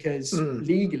trouble because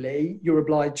legally you're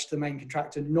obliged to the main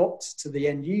contractor, not to the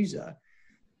end user.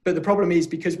 But the problem is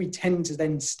because we tend to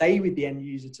then stay with the end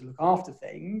user to look after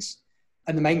things,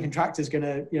 and the main contractor is going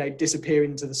to, disappear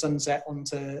into the sunset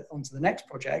onto the next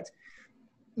project.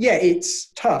 Yeah, it's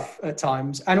tough at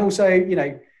times. And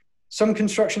also, some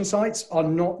construction sites are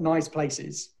not nice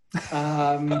places.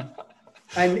 And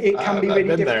it can be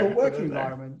really difficult working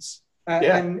environments.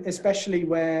 And especially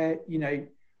where,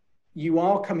 you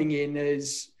are coming in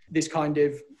as this kind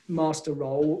of master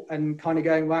role and kind of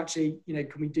going, well, actually,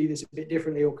 can we do this a bit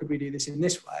differently, or could we do this in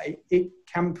this way? It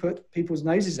can put people's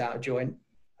noses out of joint.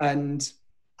 And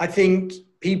I think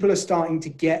people are starting to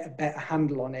get a better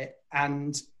handle on it.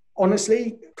 And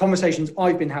honestly, conversations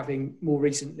I've been having more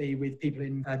recently with people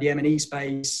in the M&E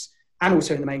space and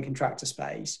also in the main contractor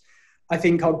space, I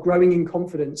think are growing in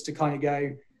confidence to kind of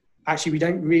go, actually, we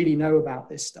don't really know about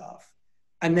this stuff.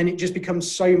 And then it just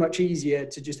becomes so much easier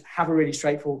to just have a really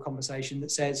straightforward conversation that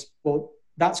says, well,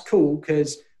 that's cool,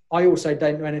 because I also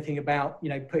don't know anything about,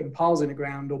 putting piles in the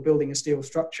ground or building a steel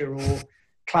structure or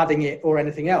cladding it or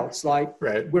anything else. Like,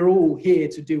 we're all here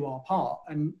to do our part.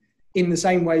 And in the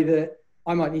same way that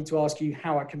I might need to ask you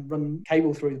how I can run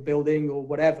cable through the building or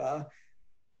whatever.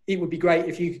 It would be great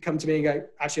if you could come to me and go,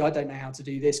 actually, I don't know how to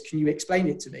do this. Can you explain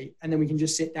it to me? And then we can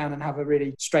just sit down and have a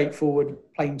really straightforward,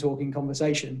 plain talking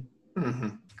conversation. Mm-hmm.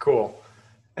 Cool.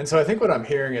 And so I think what I'm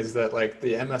hearing is that like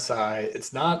the MSI,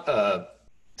 it's not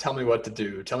tell me what to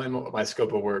do, tell me what my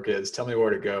scope of work is, tell me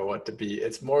where to go, what to be.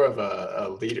 It's more of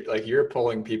a leader, like you're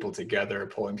pulling people together,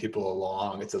 pulling people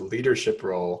along. It's a leadership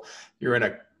role. You're in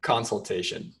a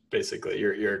consultation, basically.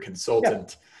 You're a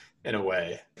consultant in a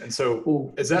way. And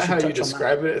so is that how you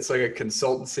describe it? It's like a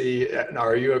consultancy. And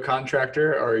are you a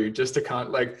contractor or are you just a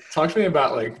like, talk to me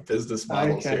about like business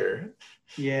models here.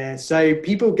 Yeah. So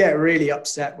people get really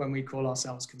upset when we call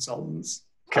ourselves consultants,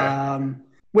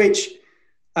 which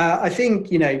I think,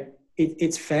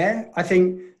 it's fair. I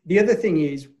think the other thing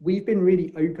is we've been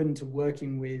really open to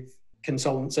working with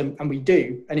consultants and we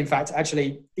do. And in fact,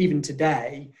 actually, even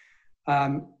today,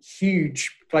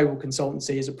 huge global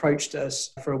consultancy has approached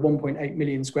us for a 1.8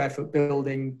 million square foot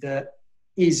building that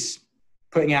is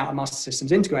putting out a master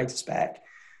systems integrator spec.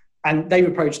 And they've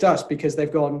approached us because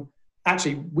they've gone,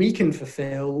 actually, we can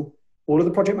fulfill all of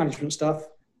the project management stuff,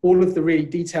 all of the really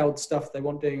detailed stuff they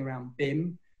want doing around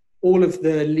BIM, all of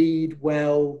the LEED,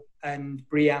 WELL, and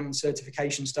BREEAM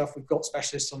certification stuff. We've got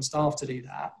specialists on staff to do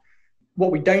that.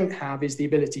 What we don't have is the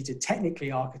ability to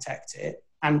technically architect it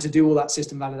and to do all that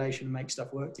system validation and make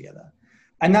stuff work together.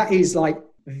 And that is like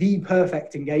the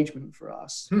perfect engagement for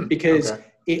us because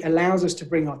it allows us to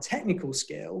bring our technical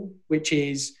skill, which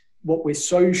is what we're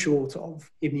so short of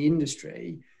in the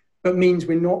industry, but means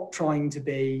we're not trying to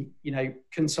be,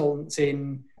 consultants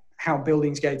in how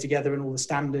buildings go together and all the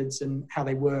standards and how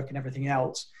they work and everything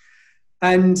else.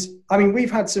 And I mean,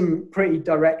 we've had some pretty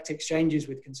direct exchanges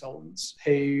with consultants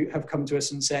who have come to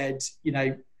us and said,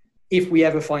 if we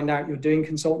ever find out you're doing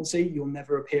consultancy, you'll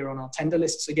never appear on our tender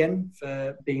lists again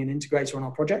for being an integrator on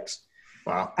our projects.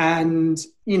 Wow. And,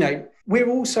 we're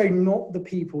also not the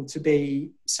people to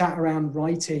be sat around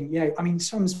writing,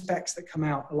 some specs that come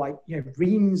out are like,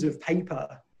 reams of paper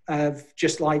of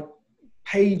just like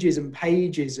pages and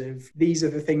pages of these are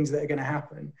the things that are going to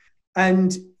happen.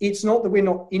 And it's not that we're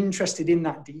not interested in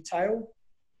that detail.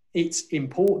 It's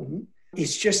important.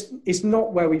 It's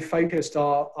not where we focused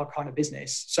our kind of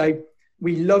business. So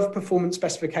we love performance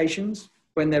specifications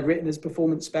when they're written as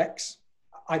performance specs.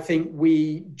 I think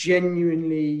we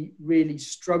genuinely really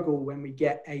struggle when we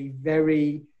get a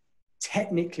very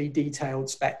technically detailed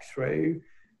spec through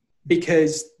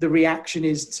because the reaction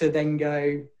is to then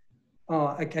go,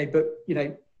 oh, okay, but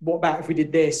what about if we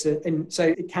did this? And so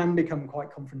it can become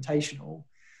quite confrontational.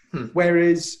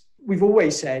 Whereas we've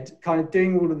always said kind of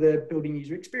doing all of the building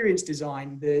user experience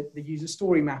design, the user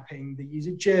story mapping, the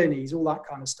user journeys, all that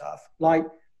kind of stuff. Like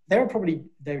there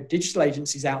are digital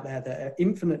agencies out there that are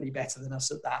infinitely better than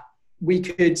us at that. We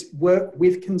could work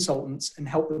with consultants and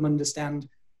help them understand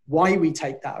why we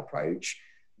take that approach,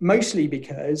 mostly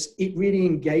because it really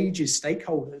engages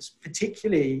stakeholders,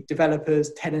 particularly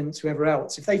developers, tenants, whoever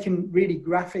else. If they can really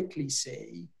graphically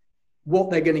see what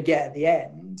they're going to get at the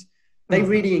end, they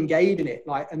really engage in it.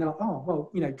 And they're like, oh, well,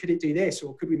 could it do this?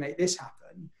 Or could we make this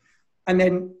happen? And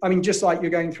then, just like you're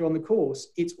going through on the course,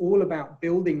 it's all about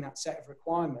building that set of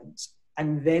requirements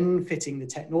and then fitting the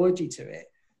technology to it.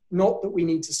 Not that we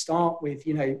need to start with,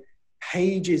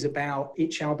 pages about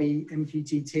it shall be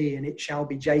MQTT and it shall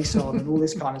be JSON and all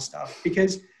this kind of stuff.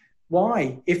 Because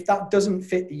why? If that doesn't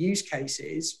fit the use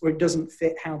cases or it doesn't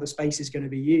fit how the space is going to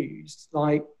be used,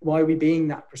 why are we being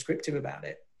that prescriptive about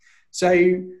it?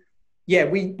 So, yeah,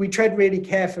 we tread really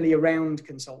carefully around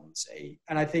consultancy.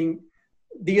 And I think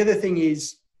the other thing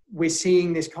is we're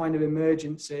seeing this kind of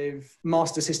emergence of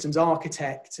master systems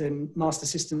architect and master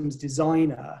systems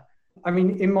designer.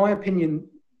 In my opinion,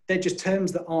 they're just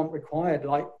terms that aren't required.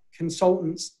 Like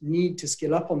consultants need to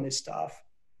skill up on this stuff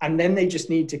and then they just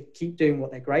need to keep doing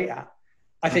what they're great at.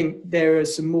 I think there are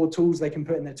some more tools they can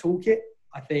put in their toolkit.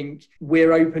 I think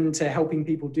we're open to helping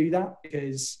people do that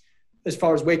because as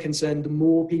far as we're concerned, the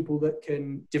more people that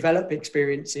can develop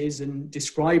experiences and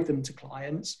describe them to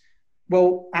clients,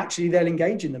 well, actually they'll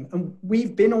engage in them. And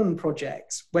we've been on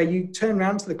projects where you turn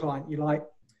around to the client, you're like,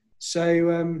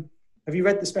 so have you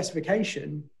read the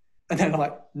specification? And they're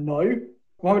like, no.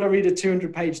 Why would I read a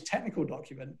 200-page technical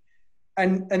document?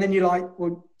 And then you're like,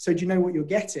 well, so do you know what you're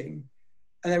getting?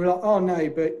 And they were like, oh, no,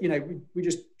 but, we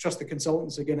just trust the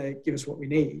consultants are going to give us what we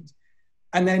need.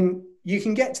 And then you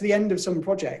can get to the end of some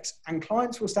projects and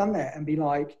clients will stand there and be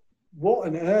like, what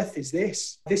on earth is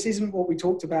this? This isn't what we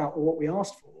talked about or what we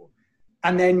asked for.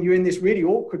 And then you're in this really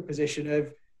awkward position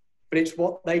of, but it's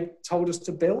what they told us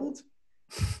to build.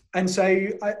 And so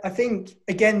I think,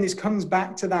 again, this comes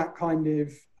back to that kind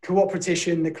of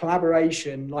cooperation, the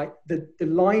collaboration, like the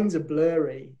lines are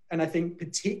blurry. And I think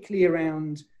particularly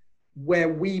around where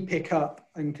we pick up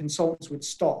and consultants would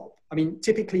stop. I mean,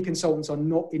 typically consultants are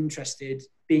not interested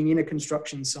being in a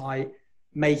construction site,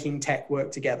 making tech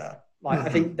work together. Like I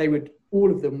think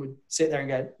all of them would sit there and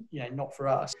go, not for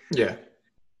us. Yeah.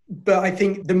 But I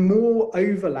think the more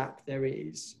overlap there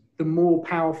is, the more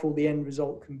powerful the end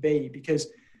result can be, because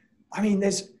I mean,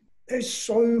 there's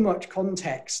so much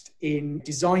context in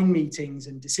design meetings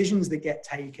and decisions that get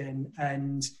taken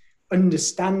and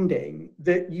understanding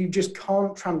that you just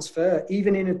can't transfer,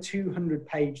 even in a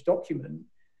 200-page document.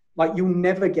 Like you'll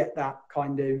never get that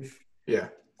kind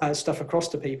of stuff across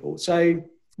to people. So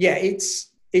yeah,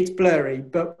 it's blurry,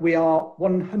 but we are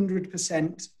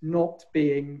 100% not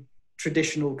being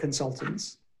traditional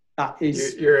consultants. That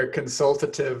is, you're a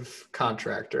consultative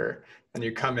contractor, and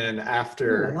you come in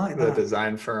after the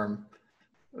design firm.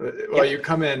 Well, you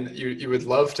come in, you would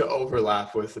love to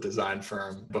overlap with the design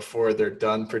firm before they're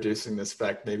done producing the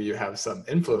spec. Maybe you have some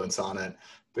influence on it,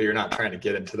 but you're not trying to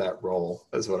get into that role,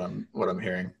 is what I'm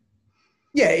hearing.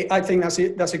 Yeah, I think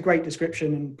that's a great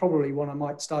description, and probably one I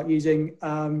might start using.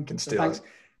 Can steal it.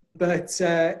 But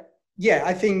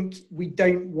I think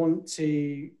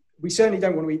we certainly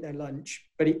don't want to eat their lunch,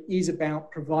 but it is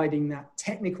about providing that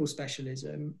technical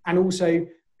specialism. And also,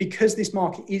 because this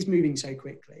market is moving so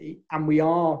quickly and we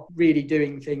are really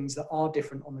doing things that are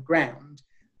different on the ground,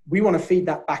 we want to feed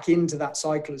that back into that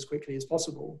cycle as quickly as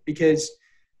possible. Because,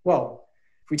 well,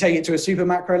 if we take it to a super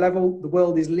macro level, the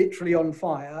world is literally on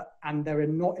fire and there are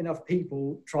not enough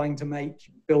people trying to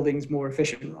make buildings more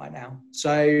efficient right now.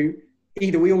 So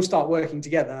either we all start working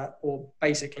together or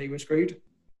basically we're screwed.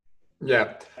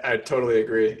 Yeah, I totally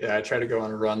agree. Yeah, I tried to go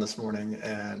on a run this morning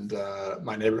and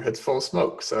my neighborhood's full of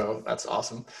smoke. So that's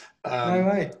awesome. No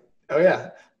way. Oh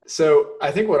yeah. So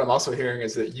I think what I'm also hearing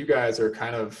is that you guys are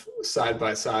kind of side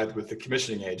by side with the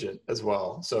commissioning agent as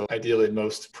well. So ideally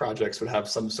most projects would have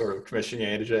some sort of commissioning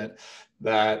agent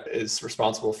that is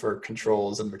responsible for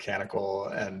controls and mechanical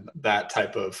and that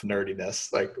type of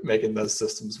nerdiness, like making those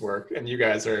systems work. And you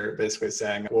guys are basically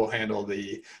saying, we'll handle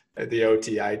the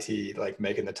OT, IT, like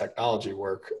making the technology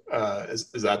work.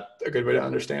 Is that a good way to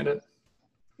understand it?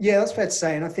 Yeah, that's fair to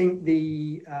say. And I think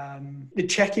the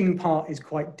checking part is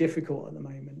quite difficult at the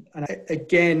moment.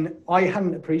 And I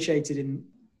hadn't appreciated in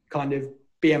kind of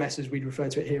BMS, as we'd refer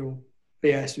to it here, or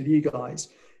BS with you guys,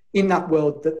 in that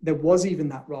world that there was even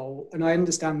that role. And I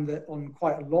understand that on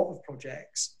quite a lot of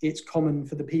projects, it's common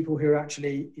for the people who are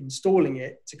actually installing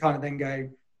it to kind of then go,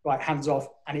 right, hands off,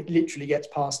 and it literally gets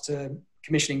passed to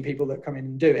commissioning people that come in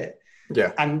and do it.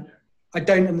 Yeah. And I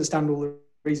don't understand all the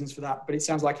reasons for that, but it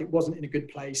sounds like it wasn't in a good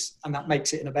place, and that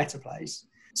makes it in a better place.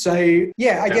 So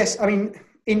I guess, I mean,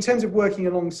 in terms of working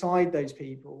alongside those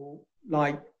people,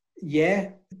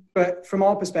 but from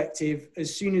our perspective,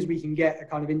 as soon as we can get a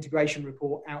kind of integration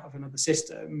report out of another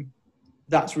system,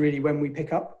 that's really when we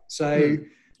pick up. So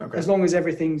as long as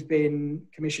everything's been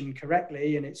commissioned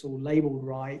correctly and it's all labeled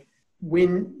right,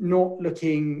 we're not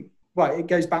looking, right, it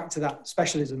goes back to that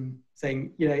specialism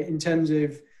thing, in terms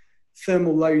of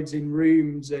thermal loads in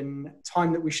rooms and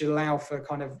time that we should allow for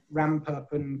kind of ramp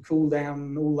up and cool down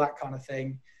and all that kind of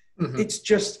thing.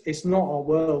 It's not our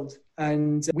world.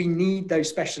 And we need those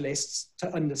specialists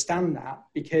to understand that,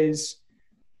 because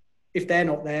if they're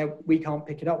not there, we can't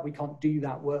pick it up. We can't do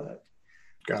that work.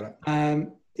 Got it.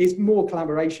 It's more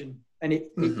collaboration, and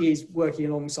it is working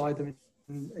alongside them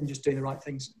and just doing the right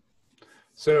things.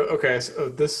 So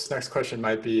this next question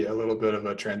might be a little bit of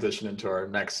a transition into our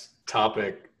next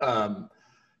topic.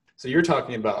 So you're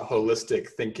talking about holistic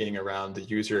thinking around the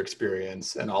user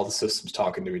experience and all the systems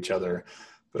talking to each other.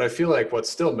 But I feel like what's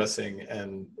still missing,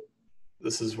 and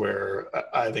this is where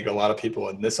I think a lot of people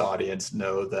in this audience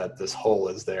know that this hole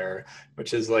is there,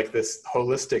 which is like this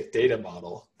holistic data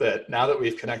model that now that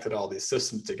we've connected all these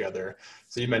systems together.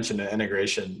 So you mentioned an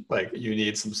integration, like you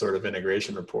need some sort of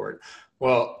integration report.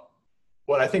 Well,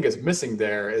 what I think is missing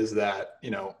there is that,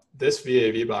 this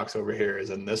VAV box over here is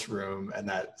in this room and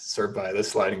that's served by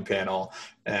this lighting panel.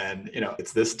 And,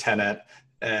 it's this tenant.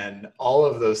 And all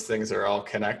of those things are all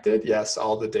connected. Yes,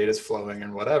 all the data is flowing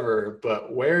and whatever,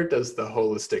 but where does the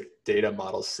holistic data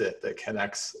model sit that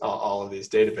connects all of these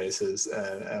databases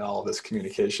and all of this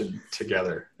communication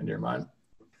together in your mind?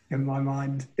 In my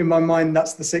mind,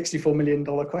 that's the $64 million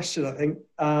question, I think.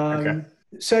 Okay.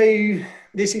 So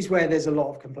this is where there's a lot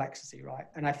of complexity, right?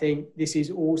 And I think this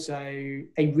is also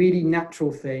a really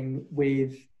natural thing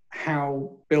with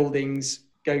how buildings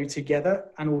go together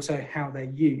and also how they're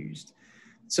used.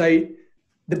 So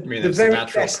it's a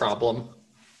natural problem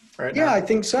right now? Yeah, I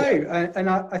think so. Yeah. And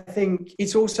I think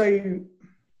it's also,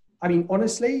 I mean,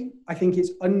 honestly, I think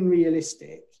it's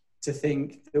unrealistic to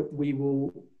think that we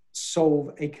will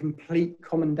solve a complete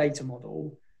common data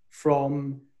model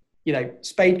from,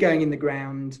 spade going in the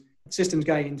ground, systems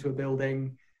going into a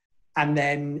building, and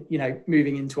then,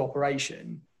 moving into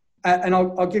operation. And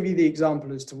I'll give you the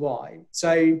example as to why.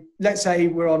 So let's say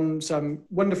we're on some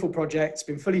wonderful project, it's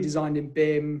been fully designed in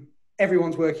BIM,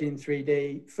 everyone's working in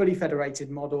 3D, fully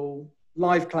federated model,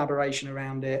 live collaboration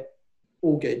around it,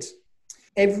 all good.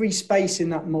 Every space in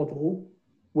that model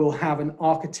will have an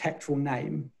architectural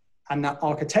name, and that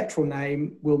architectural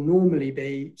name will normally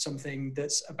be something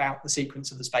that's about the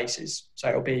sequence of the spaces. So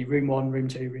it'll be room 1, room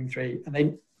 2, room 3, and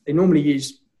they normally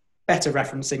use better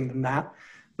referencing than that,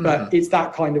 but it's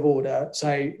that kind of order.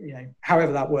 So,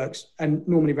 however that works, and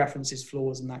normally references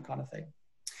floors and that kind of thing.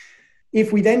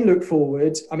 If we then look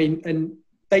forward, and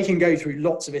they can go through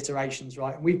lots of iterations,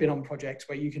 right? And we've been on projects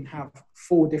where you can have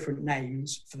 4 different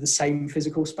names for the same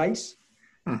physical space.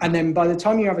 And then by the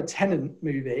time you have a tenant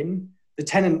move in, the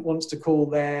tenant wants to call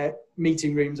their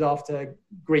meeting rooms after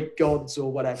Greek gods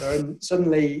or whatever. And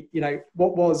suddenly,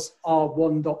 what was our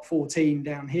 1.14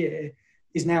 down here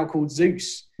is now called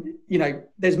Zeus.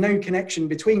 There's no connection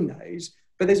between those,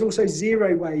 but there's also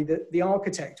zero way that the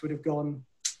architect would have gone,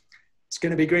 it's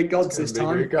going to be Greek gods this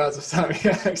time. Greek gods this time,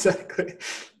 yeah, exactly.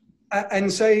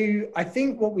 And so I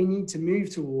think what we need to move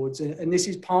towards, and this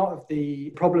is part of the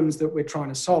problems that we're trying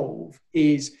to solve,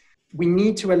 is we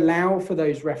need to allow for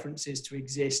those references to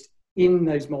exist in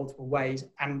those multiple ways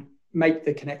and make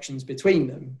the connections between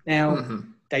them. Now,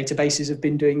 databases have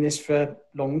been doing this for a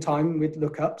long time with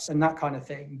lookups and that kind of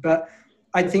thing. But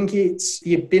I think it's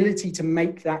the ability to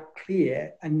make that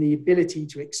clear and the ability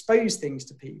to expose things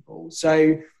to people.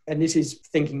 So, and this is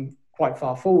thinking quite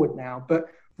far forward now, but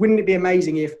wouldn't it be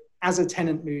amazing if, as a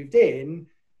tenant moved in,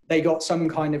 they got some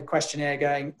kind of questionnaire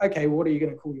going, okay, well, what are you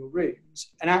going to call your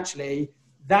rooms? And actually,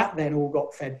 that then all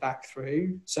got fed back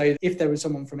through. So if there was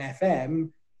someone from FM,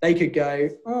 they could go,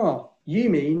 oh, you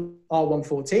mean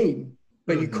R114,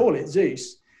 but you call it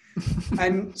Zeus.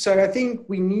 And so I think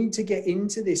we need to get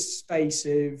into this space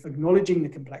of acknowledging the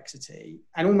complexity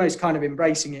and almost kind of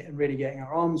embracing it and really getting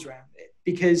our arms around it,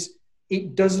 because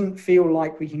it doesn't feel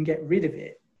like we can get rid of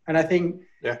it. And I think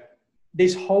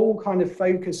this whole kind of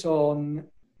focus on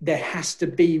there has to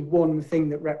be one thing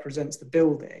that represents the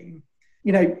building.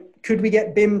 Could we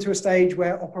get BIM to a stage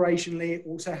where operationally it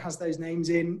also has those names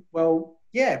in? Well,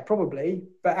 yeah, probably.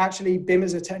 But actually BIM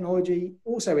as a technology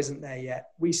also isn't there yet.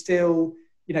 We still,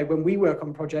 when we work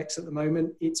on projects at the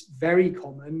moment, it's very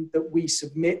common that we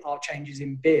submit our changes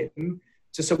in BIM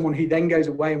to someone who then goes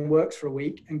away and works for a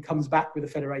week and comes back with a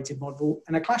federated model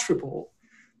and a clash report.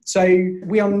 So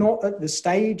we are not at the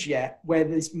stage yet where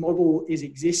this model is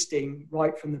existing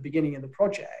right from the beginning of the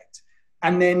project.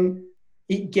 And then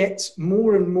it gets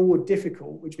more and more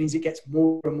difficult, which means it gets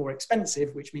more and more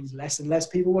expensive, which means less and less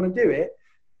people want to do it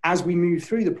as we move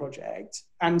through the project.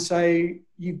 And so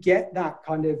you get that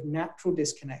kind of natural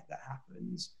disconnect that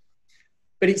happens.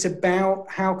 But it's about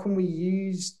how can we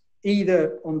use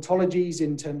either ontologies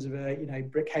in terms of a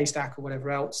brick haystack or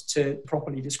whatever else to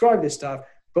properly describe this stuff,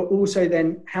 but also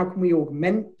then how can we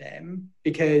augment them?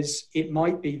 Because it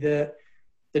might be that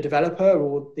the developer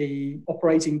or the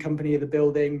operating company of the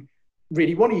building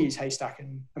really want to use haystack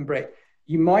and brick.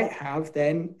 You might have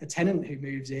then a tenant who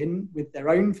moves in with their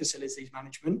own facilities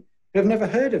management who have never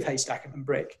heard of haystack and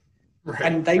brick. Right,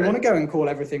 and they want to go and call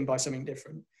everything by something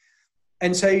different.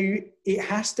 And so it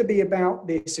has to be about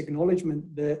this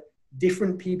acknowledgement that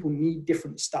different people need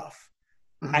different stuff.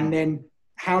 And then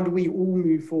how do we all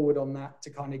move forward on that to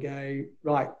kind of go,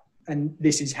 right, and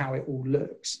this is how it all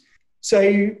looks.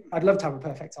 So I'd love to have a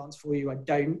perfect answer for you. I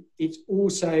don't. It's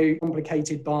also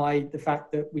complicated by the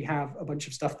fact that we have a bunch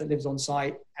of stuff that lives on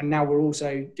site, and now we're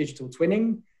also digital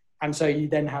twinning. And so you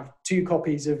then have 2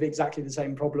 copies of exactly the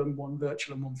same problem, one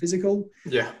virtual and one physical.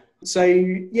 Yeah. So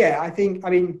yeah, I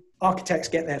mean, architects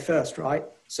get there first, right?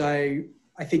 So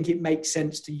I think it makes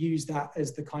sense to use that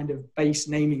as the kind of base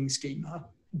naming schema,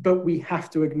 but we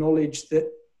have to acknowledge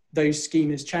that those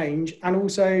schemas change. And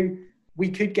also we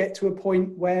could get to a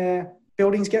point where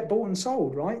buildings get bought and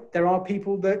sold, right? There are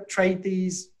people that trade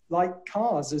these like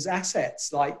cars as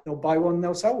assets, like they'll buy one,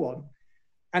 they'll sell one.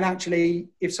 And actually,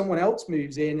 if someone else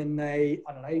moves in and they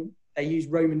use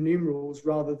Roman numerals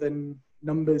rather than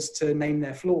numbers to name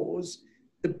their floors,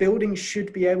 the building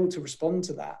should be able to respond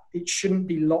to that. It shouldn't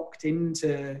be locked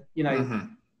into,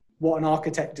 what an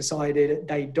architect decided at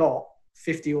day dot,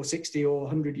 50 or 60 or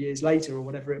 100 years later or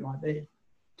whatever it might be.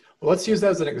 Well, let's use that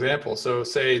as an example. So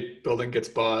say building gets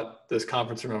bought, this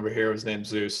conference room over here was named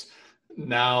Zeus.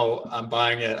 now I'm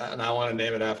buying it and I want to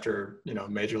name it after,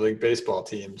 Major League Baseball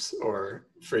teams, or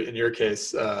for, in your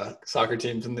case, soccer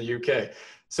teams in the UK.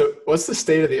 So what's the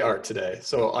state of the art today?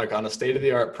 So like on a state of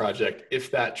the art project, if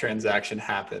that transaction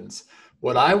happens,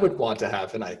 what I would want to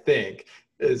happen, I think,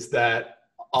 is that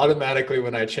automatically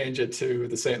when I change it to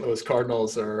the St. Louis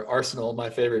Cardinals or Arsenal, my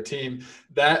favorite team,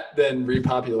 that then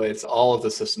repopulates all of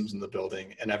the systems in the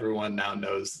building and everyone now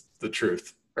knows the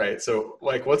truth, right? So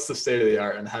like, what's the state of the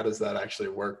art and how does that actually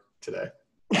work today?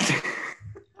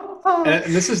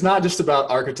 And this is not just about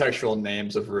architectural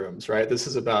names of rooms, right? This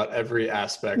is about every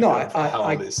aspect of how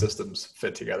all these systems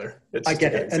fit together. It's I just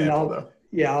get a good it. example, And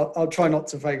though. I'll try not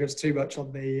to focus too much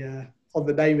on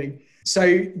the naming.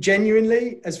 So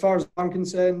genuinely, as far as I'm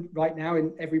concerned, right now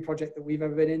in every project that we've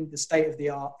ever been in, the state of the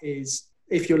art is,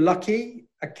 if you're lucky,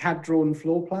 a CAD drawn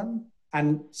floor plan,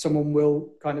 and someone will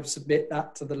kind of submit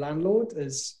that to the landlord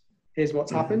as here's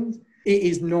what's happened. It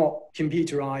is not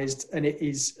computerized, and it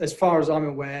is, as far as I'm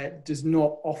aware, does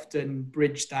not often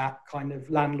bridge that kind of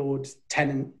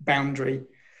landlord-tenant boundary.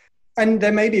 And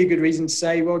there may be a good reason to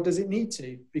say, well, does it need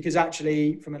to? Because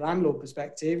actually, from a landlord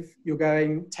perspective, you're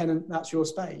going, tenant, that's your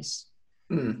space.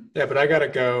 Yeah, but I gotta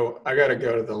go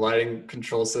to the lighting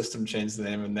control system, change the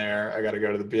name in there. I gotta go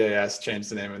to the BAS, change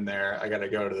the name in there. I gotta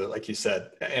go to the, like you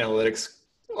said, analytics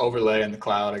overlay in the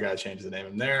cloud. I gotta change the name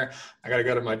in there. I gotta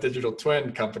go to my digital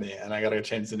twin company and I gotta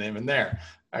change the name in there.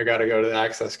 I gotta go to the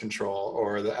access control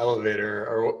or the elevator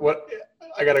or what.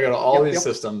 I gotta go to all these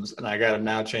systems and I gotta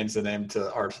now change the name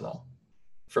to Arsenal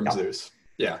from Zeus.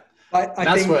 Yeah.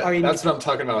 That's what I'm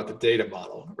talking about with the data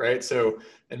model, right? So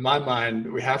in my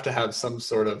mind, we have to have some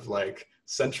sort of like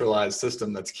centralized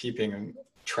system that's keeping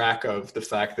track of the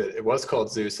fact that it was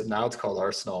called Zeus and now it's called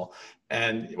Arsenal.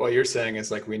 And what you're saying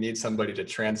is like, we need somebody to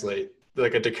translate,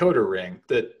 like a decoder ring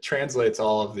that translates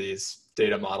all of these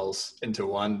data models into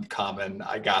one common,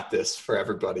 I got this for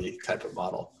everybody type of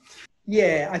model.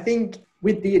 Yeah, I think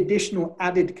with the additional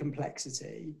added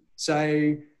complexity.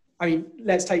 So, I mean,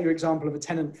 let's take your example of a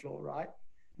tenant floor, right?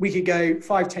 We could go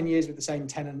 5-10 years with the same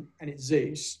tenant and it's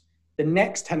Zeus. The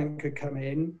next tenant could come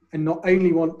in and not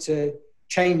only want to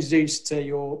change Zeus to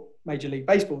your Major League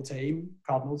Baseball team,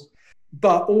 Cardinals,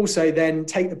 but also then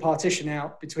take the partition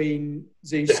out between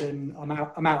Zeus and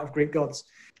I'm out of Greek gods.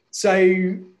 So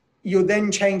you're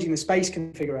then changing the space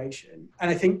configuration. And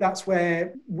I think that's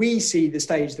where we see the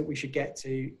stage that we should get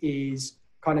to is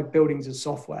kind of buildings as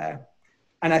software.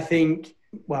 And I think,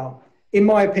 well, in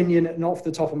my opinion, and off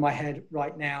the top of my head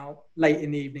right now, late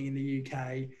in the evening in the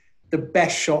UK, the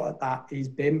best shot at that is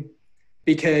BIM,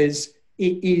 because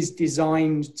it is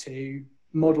designed to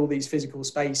model these physical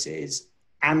spaces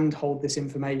and hold this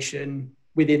information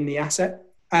within the asset.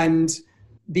 And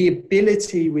the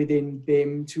ability within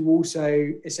BIM to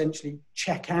also essentially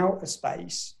check out a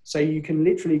space. So you can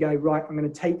literally go, right, I'm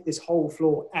going to take this whole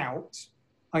floor out.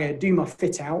 I'm going to do my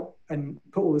fit out and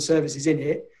put all the services in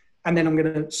it. And then I'm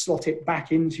going to slot it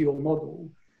back into your model.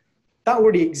 That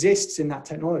already exists in that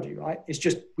technology, right? It's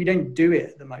just, we don't do it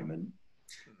at the moment.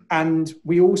 And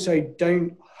we also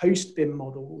don't host BIM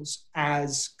models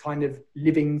as kind of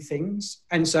living things.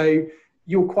 And so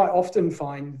you'll quite often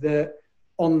find that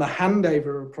on the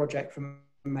handover of a project from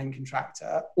a main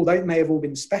contractor, although it may have all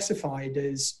been specified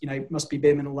as, must be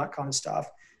BIM and all that kind of stuff,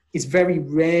 it's very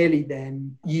rarely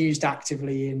then used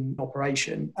actively in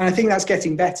operation. And I think that's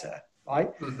getting better,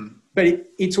 right? Mm-hmm. But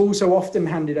it's also often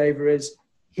handed over as,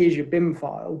 here's your BIM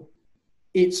file.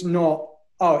 It's not,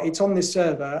 oh, it's on this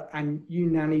server and you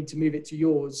now need to move it to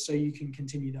yours so you can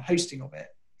continue the hosting of it.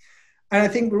 And I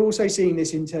think we're also seeing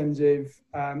this in terms of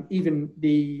even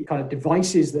the kind of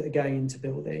devices that are going into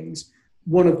buildings.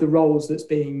 One of the roles that's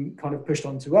being kind of pushed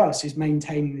onto us is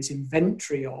maintaining this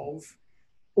inventory of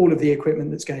all of the equipment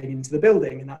that's going into the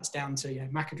building. And that's down to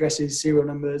MAC addresses, serial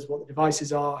numbers, what the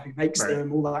devices are, who makes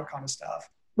them, all that kind of stuff,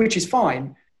 which is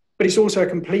fine. But it's also a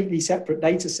completely separate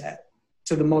data set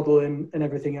to the model and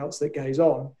everything else that goes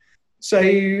on. So,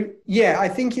 yeah, I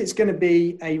think it's going to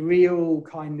be a real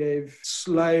kind of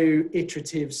slow,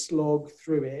 iterative slog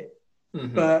through it.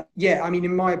 Mm-hmm. But yeah, I mean,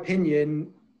 in my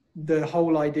opinion, the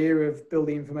whole idea of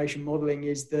building information modeling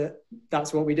is that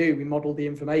that's what we do. We model the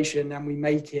information and we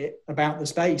make it about the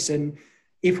space. And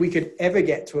if we could ever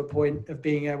get to a point of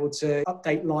being able to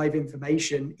update live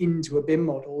information into a BIM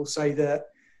model so that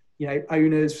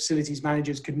owners, facilities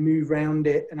managers could move around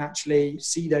it and actually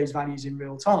see those values in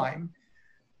real time.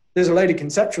 There's a load of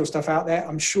conceptual stuff out there.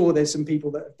 I'm sure there's some people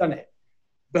that have done it,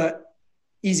 but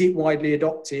is it widely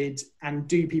adopted and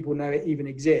do people know it even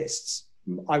exists?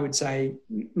 I would say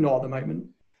not at the moment.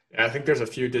 Yeah, I think there's a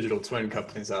few digital twin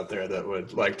companies out there that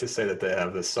would like to say that they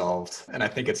have this solved. And I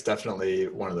think it's definitely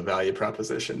one of the value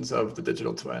propositions of the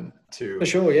digital twin For to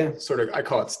sure, yeah. sort of, I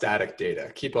call it static data,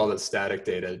 keep all the static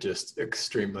data just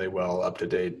extremely well up to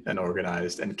date and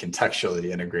organized and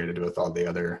contextually integrated with all the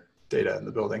other data in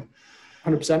the building.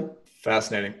 100%.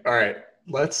 Fascinating. All right,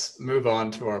 let's move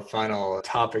on to our final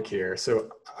topic here. So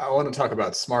I want to talk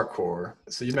about SmartCore.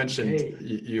 So you mentioned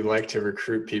you like to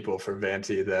recruit people for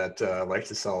Vanti that like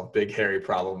to solve big, hairy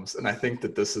problems. And I think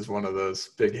that this is one of those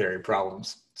big, hairy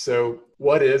problems. So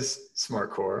what is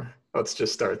SmartCore? Let's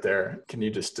just start there. Can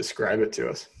you just describe it to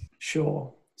us?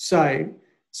 Sure. So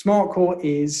SmartCore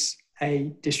is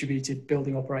a distributed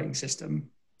building operating system.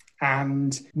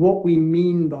 And what we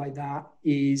mean by that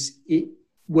is it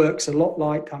works a lot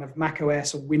like kind of Mac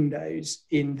OS or Windows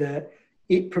in that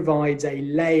it provides a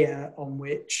layer on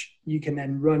which you can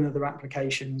then run other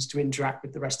applications to interact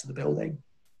with the rest of the building.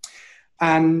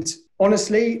 And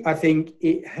honestly, I think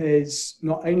it has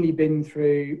not only been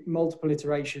through multiple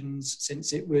iterations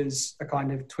since it was a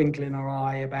kind of twinkle in our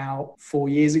eye about 4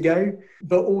 years ago,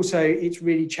 but also it's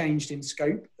really changed in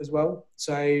scope as well.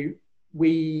 So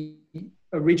we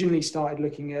originally started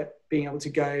looking at being able to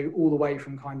go all the way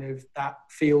from kind of that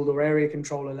field or area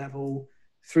controller level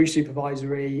through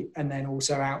supervisory and then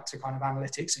also out to kind of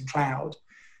analytics and cloud.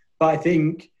 But I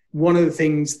think one of the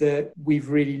things that we've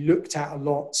really looked at a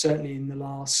lot, certainly in the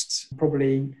last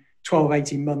probably 12,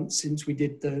 18 months since we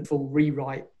did the full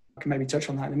rewrite, I can maybe touch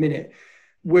on that in a minute,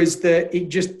 was that it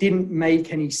just didn't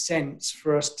make any sense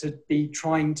for us to be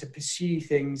trying to pursue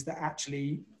things that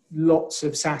actually lots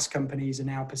of SaaS companies are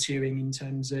now pursuing in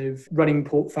terms of running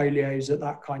portfolios at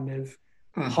that kind of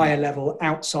higher level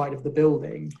outside of the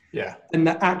building. Yeah. And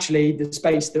that actually the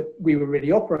space that we were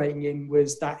really operating in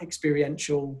was that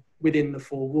experiential within the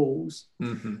four walls.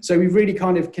 So we've really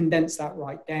kind of condensed that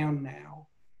right down now.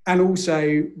 And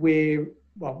also we're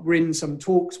in some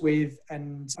talks with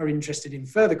and are interested in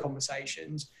further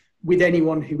conversations with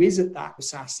anyone who is at that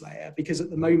SaaS layer, because at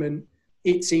the moment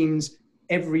it seems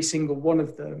every single one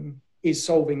of them is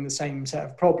solving the same set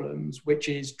of problems, which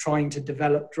is trying to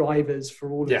develop drivers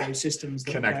for all of those systems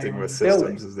that connecting with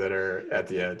systems that are at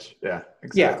the edge. Yeah,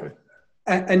 exactly.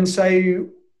 Yeah. And so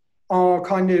our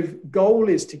kind of goal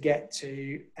is to get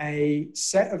to a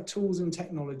set of tools and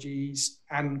technologies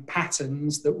and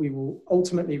patterns that we will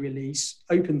ultimately release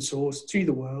open source to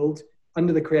the world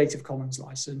under the Creative Commons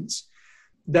license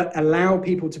that allow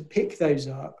people to pick those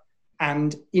up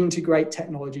and integrate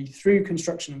technology through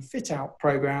construction and fit out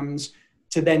programs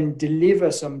to then deliver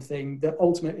something that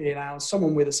ultimately allows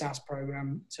someone with a SaaS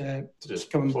program to just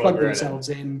come and plug themselves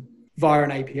in via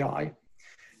an API.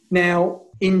 Now,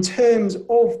 in terms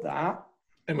of that.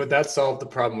 And would that solve the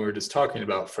problem we were just talking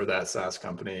about for that SaaS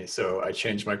company? So I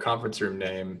changed my conference room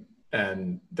name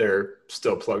and they're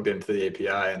still plugged into the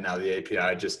API, and now the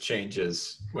API just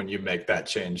changes when you make that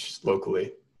change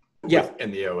locally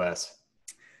in the OS.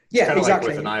 Yeah, kind of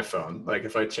exactly. like with an iPhone. Like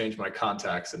if I change my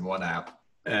contacts in one app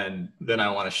and then I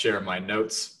want to share my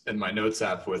notes in my notes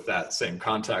app with that same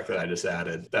contact that I just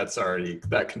added, that's already,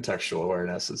 that contextual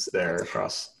awareness is there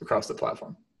across the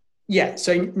platform. Yeah,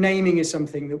 so naming is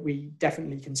something that we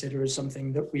definitely consider as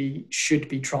something that we should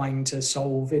be trying to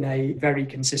solve in a very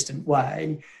consistent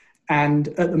way. And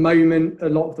at the moment, a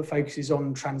lot of the focus is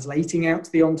on translating out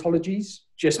the ontologies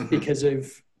just because of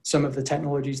some of the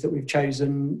technologies that we've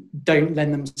chosen don't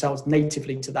lend themselves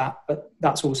natively to that, but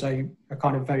that's also a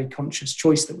kind of very conscious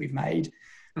choice that we've made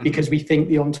because we think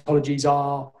the ontologies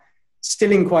are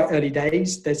still in quite early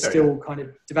days. They're still kind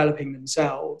of developing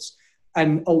themselves.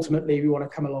 And ultimately we want to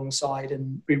come alongside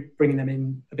and bring them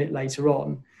in a bit later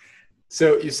on.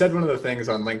 So you said one of the things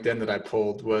on LinkedIn that I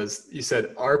pulled was you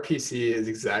said RPC is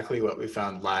exactly what we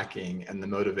found lacking and the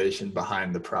motivation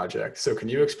behind the project. So can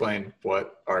you explain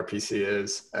what RPC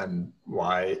is and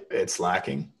why it's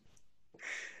lacking?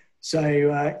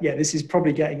 So this is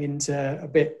probably getting into a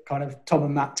bit kind of Tom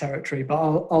and Matt territory, but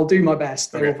I'll do my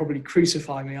best. They will probably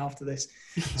crucify me after this.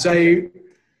 So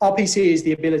RPC is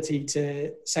the ability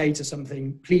to say to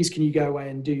something, please, can you go away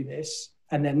and do this?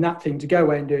 And then that thing to go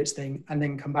away and do its thing and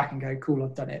then come back and go, cool,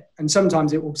 I've done it. And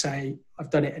sometimes it will say, I've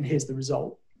done it and here's the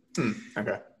result.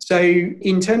 Okay. So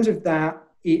in terms of that,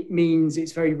 it means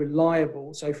it's very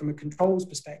reliable. So from a controls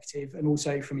perspective and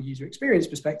also from a user experience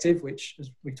perspective, which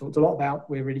as we've talked a lot about,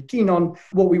 we're really keen on,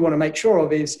 what we want to make sure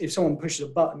of is if someone pushes a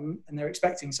button and they're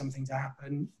expecting something to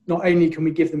happen, not only can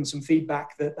we give them some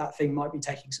feedback that that thing might be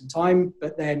taking some time,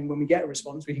 but then when we get a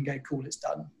response, we can go, cool, it's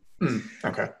done.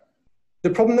 Okay. The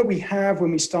problem that we have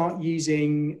when we start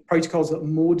using protocols that are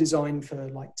more designed for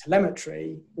like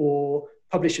telemetry or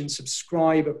publish and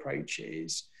subscribe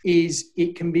approaches is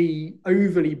it can be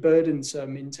overly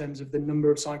burdensome in terms of the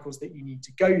number of cycles that you need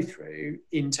to go through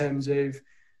in terms of,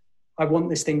 I want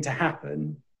this thing to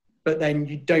happen, but then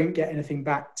you don't get anything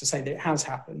back to say that it has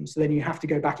happened. So then you have to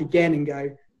go back again and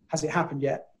go, has it happened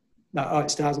yet? No, oh,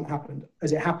 it still hasn't happened.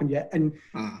 Has it happened yet? And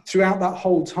throughout that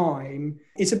whole time,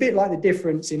 it's a bit like the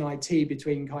difference in IT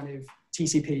between kind of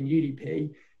TCP and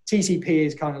UDP. TCP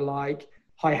is kind of like,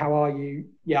 hi, how are you?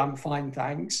 Yeah, I'm fine,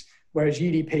 thanks. Whereas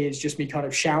UDP is just me kind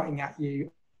of shouting at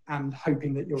you and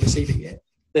hoping that you're receiving it.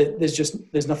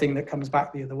 There's nothing that comes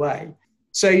back the other way.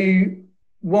 So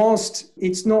whilst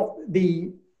it's not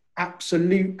the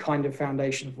absolute kind of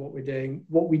foundation of what we're doing,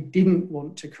 what we didn't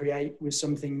want to create was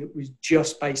something that was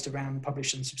just based around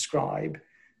publish and subscribe,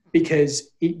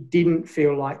 because it didn't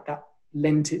feel like that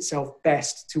lent itself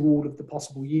best to all of the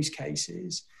possible use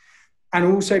cases. And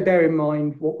also bear in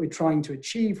mind what we're trying to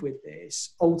achieve with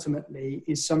this ultimately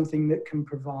is something that can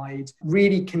provide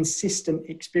really consistent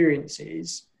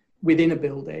experiences within a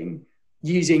building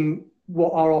using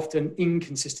what are often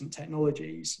inconsistent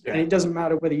technologies. Yeah. And it doesn't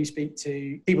matter whether you speak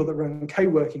to people that run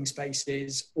co-working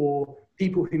spaces or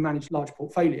people who manage large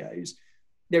portfolios.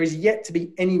 There is yet to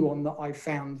be anyone that I've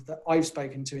found that I've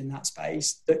spoken to in that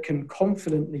space that can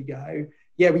confidently go,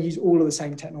 yeah, we use all of the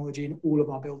same technology in all of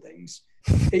our buildings.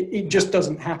 It just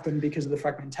doesn't happen because of the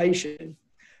fragmentation.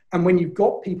 And when you've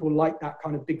got people like that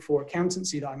kind of big four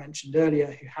accountancy that I mentioned earlier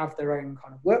who have their own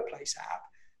kind of workplace app,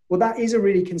 well, that is a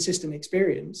really consistent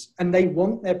experience. And they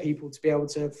want their people to be able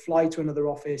to fly to another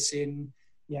office in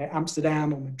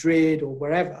Amsterdam or Madrid or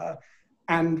wherever.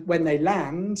 And when they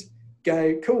land,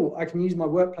 go, cool, I can use my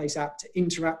workplace app to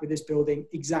interact with this building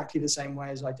exactly the same way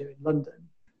as I do in London.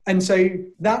 And so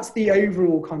that's the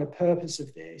overall kind of purpose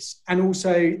of this. And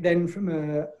also then from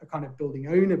a kind of building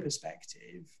owner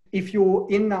perspective, if you're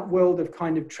in that world of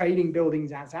kind of trading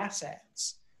buildings as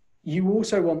assets, you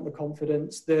also want the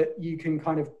confidence that you can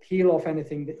kind of peel off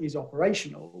anything that is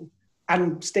operational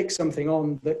and stick something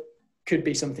on that could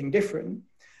be something different.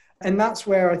 And that's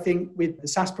where I think with the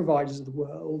SaaS providers of the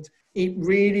world, it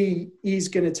really is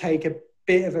going to take a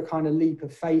bit of a kind of leap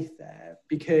of faith there,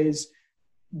 because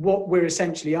what we're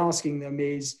essentially asking them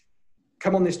is,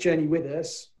 come on this journey with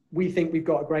us. We think we've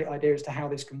got a great idea as to how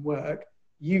this can work.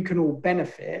 You can all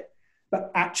benefit,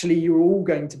 but actually you're all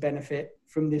going to benefit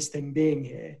from this thing being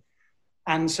here.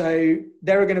 And so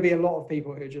there are going to be a lot of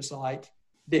people who are just like,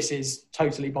 this is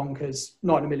totally bonkers,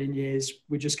 not in a million years,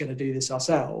 we're just going to do this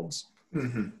ourselves.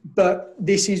 Mm-hmm. But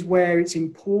this is where it's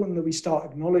important that we start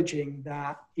acknowledging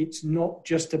that it's not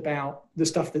just about the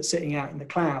stuff that's sitting out in the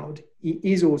cloud. It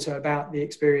is also about the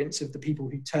experience of the people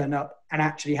who turn up and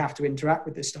actually have to interact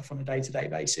with this stuff on a day-to-day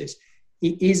basis.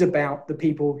 It is about the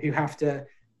people who have to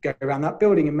go around that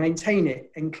building and maintain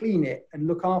it and clean it and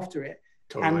look after it.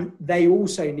 Totally. And they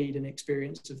also need an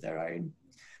experience of their own.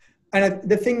 And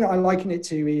the thing that I liken it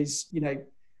to is,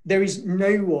 there is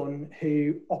no one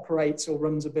who operates or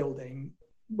runs a building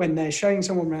when they're showing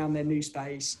someone around their new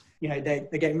space, they're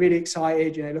getting really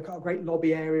excited, look at a great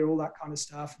lobby area, all that kind of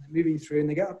stuff. And they're moving through and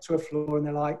they get up to a floor and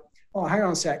they're like, oh, hang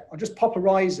on a sec. I'll just pop a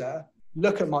riser,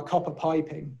 look at my copper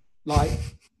piping. Like,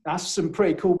 that's some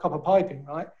pretty cool copper piping,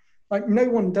 right? Like, no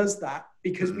one does that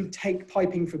because we take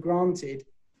piping for granted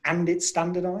and it's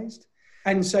standardized.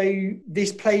 And so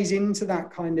this plays into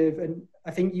that kind of, and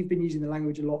I think you've been using the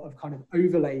language a lot of kind of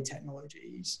overlay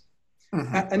technologies.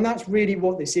 Mm-hmm. And that's really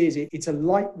what this is. It's a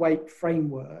lightweight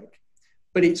framework,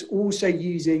 but it's also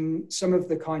using some of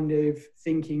the kind of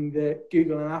thinking that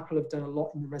Google and Apple have done a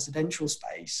lot in the residential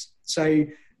space. So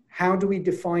how do we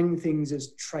define things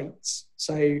as traits?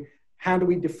 So how do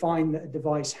we define that a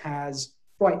device has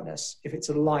brightness if it's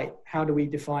a light? How do we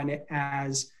define it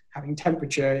as having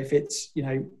temperature if it's,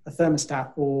 a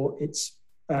thermostat or it's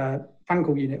a fan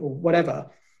call unit or whatever?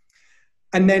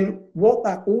 And then what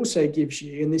that also gives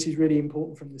you, and this is really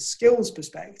important from the skills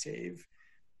perspective,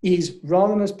 is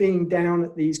rather than us being down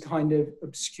at these kind of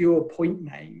obscure point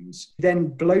names, then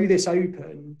blow this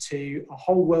open to a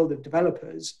whole world of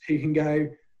developers who can go,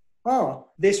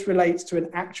 this relates to an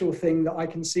actual thing that I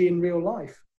can see in real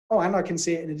life. And I can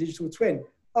see it in a digital twin.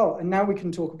 And now we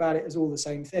can talk about it as all the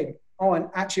same thing. And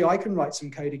actually I can write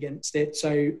some code against it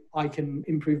so I can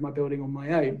improve my building on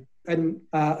my own. And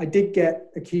I did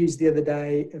get accused the other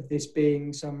day of this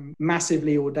being some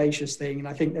massively audacious thing. And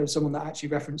I think there was someone that actually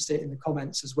referenced it in the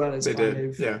comments as well as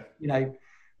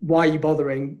why are you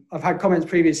bothering? I've had comments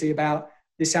previously about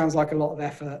this sounds like a lot of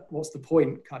effort. What's the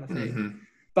point kind of thing? Mm-hmm.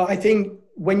 But I think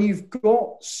when you've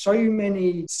got so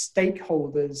many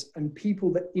stakeholders and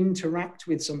people that interact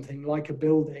with something like a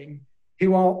building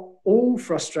who are all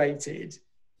frustrated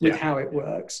with how it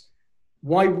works,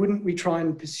 why wouldn't we try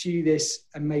and pursue this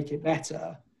and make it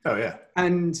better? Oh, yeah.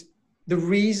 And the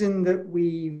reason that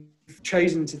we've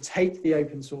chosen to take the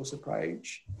open source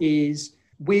approach is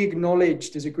we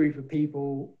acknowledged as a group of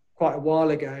people quite a while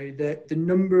ago that the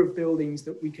number of buildings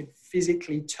that we could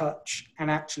physically touch and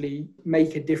actually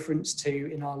make a difference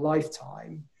to in our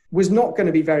lifetime was not going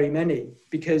to be very many,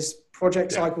 because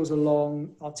project cycles are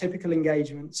long. Our typical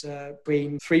engagements are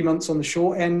between 3 months on the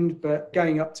short end, but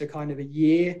going up to kind of a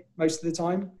year most of the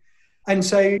time. And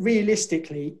so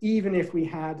realistically, even if we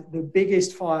had the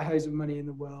biggest fire hose of money in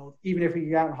the world, even if we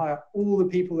could go out and hire all the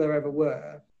people there ever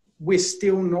were, we're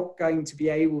still not going to be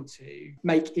able to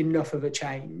make enough of a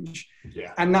change.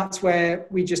 Yeah. And that's where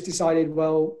we just decided,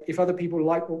 well, if other people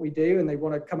like what we do and they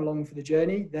want to come along for the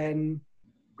journey, then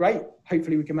great.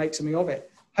 Hopefully we can make something of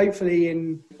it. Hopefully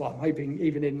I'm hoping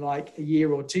even in like a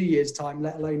year or 2 years time,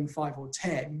 let alone 5 or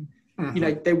 10,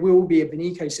 there will be an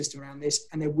ecosystem around this,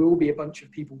 and there will be a bunch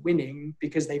of people winning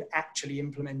because they've actually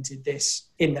implemented this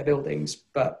in their buildings.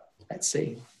 But let's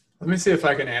see. Let me see if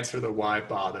I can answer the why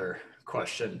bother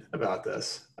question about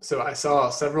this. So I saw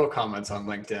several comments on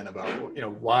LinkedIn about,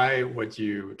 why would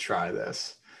you try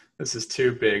this? This is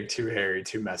too big, too hairy,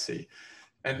 too messy.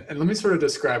 And let me sort of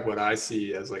describe what I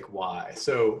see as like why.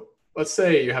 So let's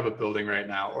say you have a building right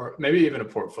now, or maybe even a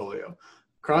portfolio.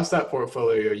 Across that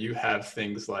portfolio, you have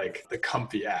things like the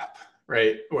Comfy app,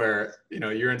 right? Where,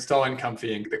 you're installing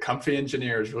Comfy, and the Comfy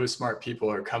engineers, really smart people,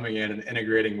 are coming in and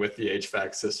integrating with the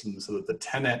HVAC system so that the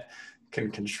tenant can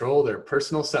control their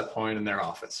personal set point in their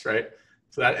office, right?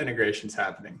 So that integration's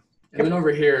happening. And then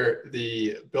over here,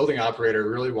 the building operator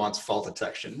really wants fault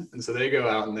detection. And so they go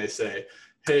out and they say,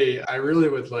 hey, I really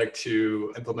would like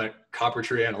to implement Copper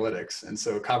Tree Analytics. And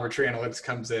so Copper Tree Analytics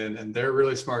comes in, and they're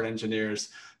really smart engineers.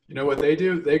 You know what they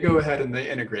do? They go ahead and they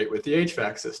integrate with the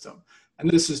HVAC system. And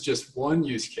this is just one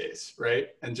use case, right?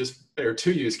 And there are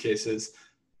two use cases,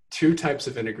 two types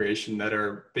of integration that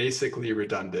are basically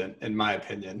redundant, in my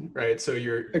opinion, right? So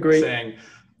you're saying,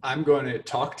 I'm going to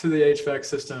talk to the HVAC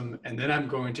system, and then I'm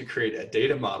going to create a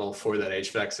data model for that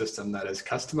HVAC system that is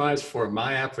customized for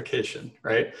my application,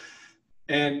 right?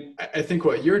 And I think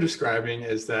what you're describing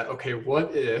is that, okay,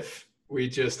 what if we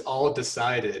just all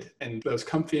decided, and those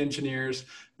Comfy engineers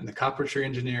and the Copper Tree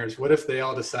engineers, what if they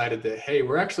all decided that, hey,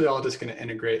 we're actually all just going to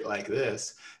integrate like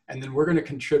this, and then we're going to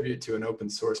contribute to an open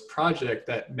source project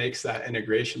that makes that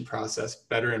integration process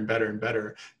better and better and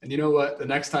better. And you know what? The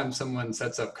next time someone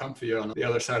sets up Comfy on the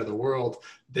other side of the world,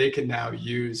 they can now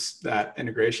use that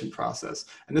integration process.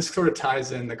 And this sort of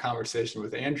ties in the conversation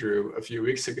with Andrew a few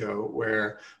weeks ago,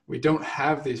 where we don't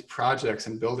have these projects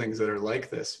and buildings that are like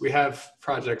this. We have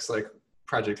projects like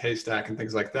Project Haystack and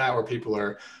things like that, where people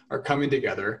are coming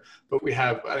together. But we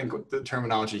have, I think the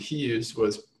terminology he used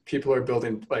was, people are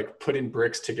building, like putting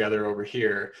bricks together over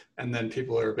here, and then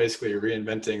people are basically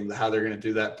reinventing how they're going to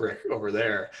do that brick over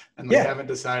there. And we haven't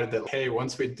decided that, hey,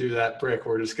 once we do that brick,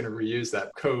 we're just going to reuse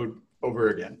that code over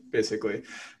again, basically.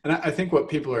 And I think what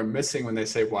people are missing when they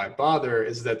say why bother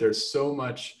is that there's so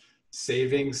much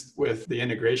savings with the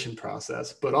integration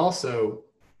process, but also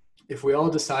if we all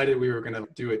decided we were going to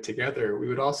do it together, we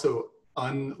would also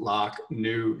unlock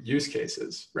new use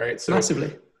cases, right? So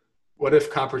massively. What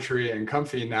if Copper Tree and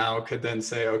Comfy now could then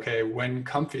say, okay, when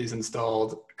Comfy is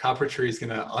installed, Copper Tree is going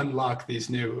to unlock these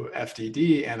new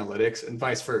FDD analytics and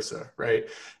vice versa, right?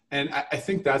 And I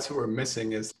think that's what we're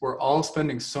missing, is we're all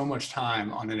spending so much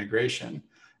time on integration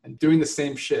and doing the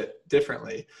same shit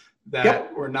differently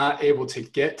that we're not able to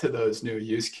get to those new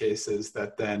use cases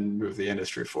that then move the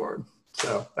industry forward.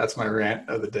 So that's my rant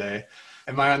of the day.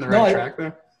 Am I on the right track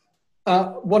there?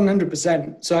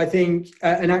 100%. So I think,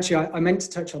 and actually I meant to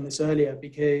touch on this earlier,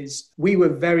 because we were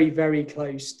very, very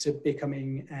close to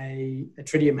becoming a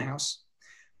Tritium house.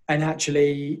 And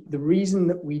actually the reason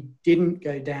that we didn't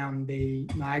go down the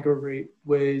Niagara route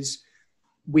was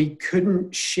we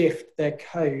couldn't shift their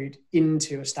code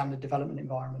into a standard development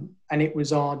environment. And it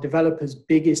was our developers'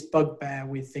 biggest bugbear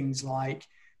with things like,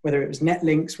 whether it was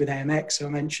Netlinks with AMX, who I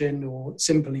mentioned, or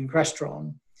Simple in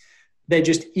Crestron, there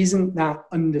just isn't that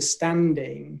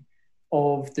understanding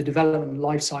of the development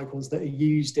life cycles that are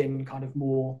used in kind of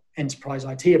more enterprise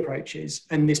IT approaches.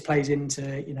 And this plays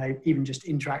into, even just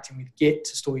interacting with Git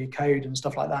to store your code and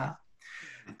stuff like that.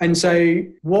 And so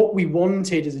what we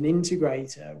wanted as an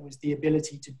integrator was the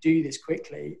ability to do this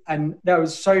quickly. And there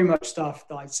was so much stuff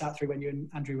that I sat through when you and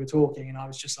Andrew were talking, and I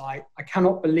was just like, I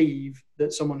cannot believe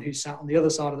that someone who's sat on the other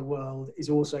side of the world is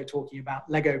also talking about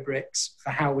Lego bricks for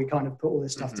how we kind of put all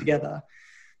this stuff together.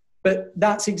 But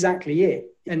that's exactly it.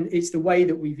 And it's the way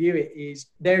that we view it is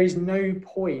there is no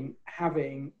point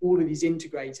having all of these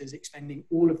integrators expending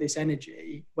all of this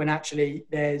energy when actually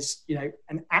there's,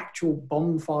 an actual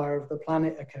bonfire of the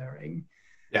planet occurring.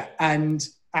 Yeah. And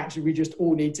actually we just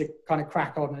all need to kind of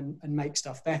crack on and make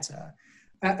stuff better.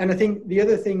 And I think the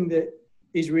other thing that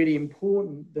is really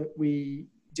important that we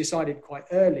decided quite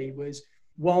early was,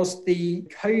 whilst the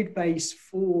code base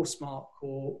for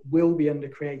SmartCore will be under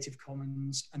Creative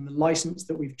Commons and the license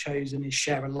that we've chosen is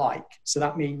share alike. So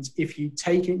that means if you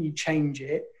take it and you change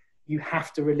it, you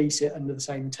have to release it under the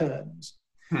same terms.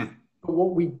 But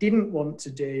what we didn't want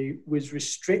to do was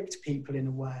restrict people in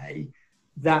a way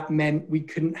that meant we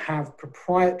couldn't have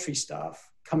proprietary stuff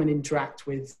come and interact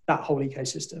with that whole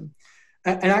ecosystem.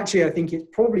 And actually, I think it's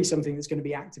probably something that's going to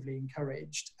be actively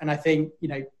encouraged. And I think,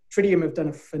 Tritium have done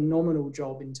a phenomenal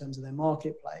job in terms of their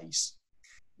marketplace,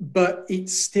 but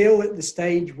it's still at the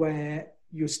stage where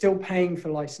you're still paying for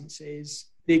licenses.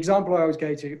 The example I always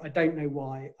go to, I don't know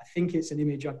why, I think it's an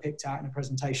image I picked out in a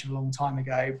presentation a long time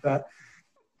ago, but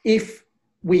if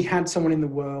we had someone in the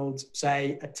world,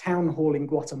 say a town hall in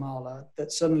Guatemala,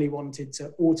 that suddenly wanted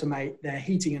to automate their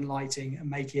heating and lighting and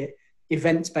make it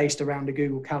events based around a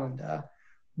Google Calendar,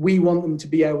 we want them to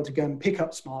be able to go and pick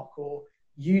up SmartCore,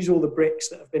 use all the bricks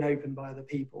that have been opened by other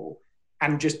people,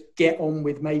 and just get on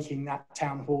with making that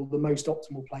town hall the most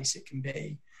optimal place it can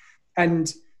be.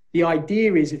 And the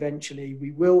idea is eventually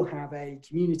we will have a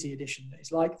community edition that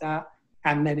is like that.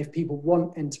 And then if people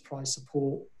want enterprise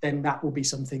support, then that will be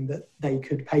something that they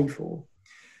could pay for.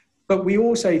 But we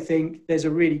also think there's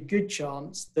a really good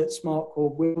chance that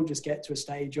SmartCore will just get to a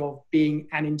stage of being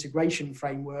an integration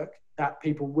framework that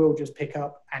people will just pick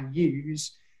up and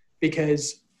use,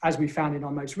 because as we found in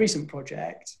our most recent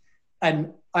project,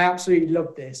 and I absolutely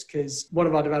loved this because one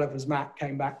of our developers, Matt,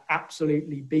 came back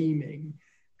absolutely beaming.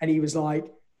 And he was like,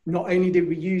 not only did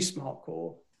we use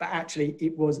SmartCore, but actually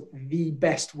it was the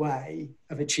best way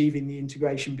of achieving the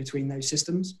integration between those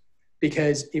systems,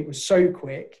 because it was so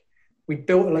quick. We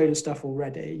built a load of stuff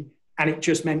already, and it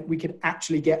just meant we could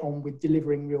actually get on with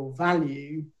delivering real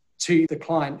value to the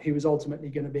client who was ultimately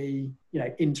going to be,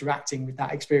 interacting with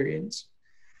that experience.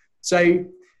 So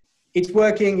it's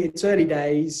working, it's early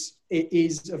days, it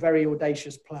is a very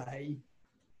audacious play,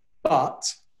 but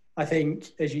I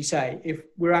think, as you say, if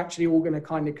we're actually all going to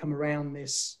kind of come around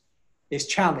this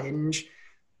challenge,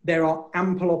 there are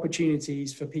ample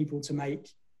opportunities for people to make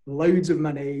loads of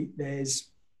money. There's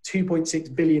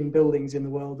 2.6 billion buildings in the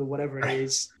world or whatever it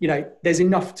is. There's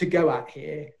enough to go at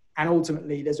here. And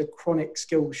ultimately, there's a chronic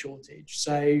skill shortage.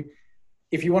 So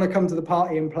if you want to come to the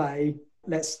party and play,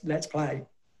 let's play.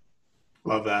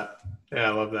 Love that. Yeah,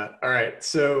 I love that. All right.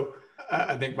 So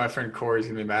I think my friend Corey's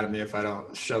going to be mad at me if I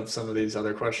don't shove some of these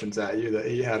other questions at you that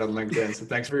he had on LinkedIn. So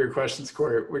thanks for your questions,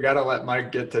 Corey. We got to let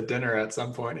Mike get to dinner at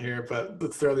some point here, but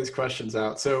let's throw these questions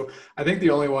out. So I think the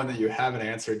only one that you haven't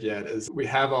answered yet is we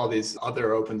have all these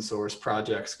other open source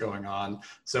projects going on.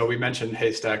 So we mentioned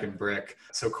Haystack and Brick.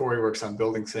 So Corey works on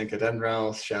Building Sync at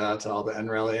NREL. Shout out to all the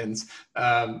NRELians.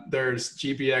 There's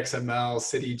GBXML,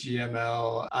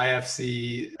 CityGML,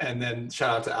 IFC, and then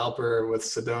shout out to Alper with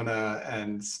Sedona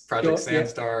and Project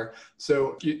Sandstar.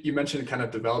 So you mentioned kind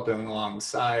of developing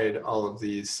alongside all of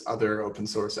these other open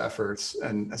source efforts.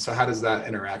 And so how does that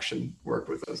interaction work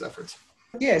with those efforts?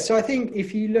 Yeah, so I think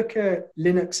if you look at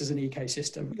Linux as an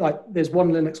ecosystem, like there's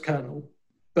one Linux kernel,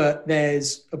 but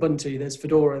there's Ubuntu, there's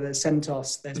Fedora, there's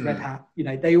CentOS, there's Red Hat,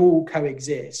 they all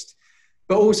coexist.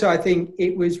 But also I think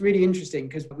it was really interesting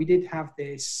because we did have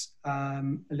this a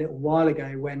little while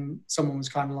ago when someone was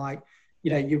kind of like,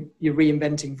 you're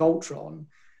reinventing Voltron.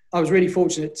 I was really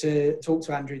fortunate to talk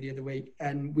to Andrew the other week,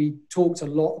 and we talked a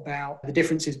lot about the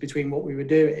differences between what we were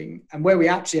doing. And where we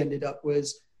actually ended up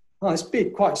was, it's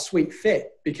been quite a sweet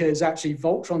fit, because actually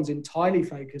Voltron's entirely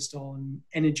focused on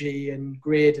energy and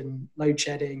grid and load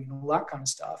shedding and all that kind of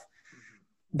stuff.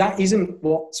 That isn't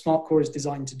what SmartCore is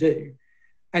designed to do.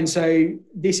 And so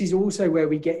this is also where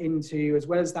we get into, as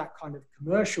well as that kind of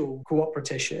commercial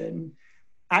cooperation,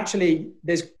 actually,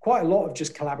 there's quite a lot of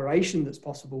just collaboration that's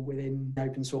possible within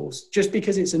open source. Just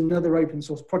because it's another open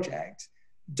source project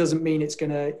doesn't mean it's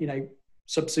going to,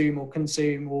 subsume or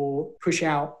consume or push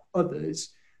out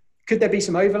others. Could there be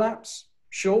some overlaps?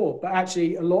 Sure. But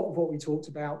actually, a lot of what we talked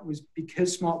about was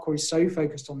because SmartCore is so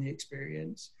focused on the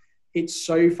experience, it's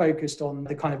so focused on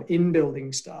the kind of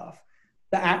in-building stuff,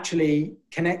 that actually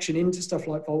connection into stuff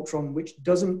like Voltron, which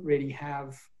doesn't really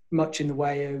have much in the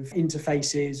way of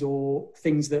interfaces or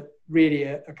things that really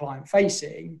are client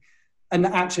facing, and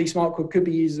that actually SmartCore could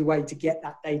be used as a way to get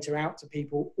that data out to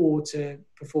people or to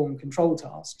perform control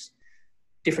tasks.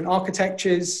 Different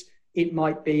architectures, It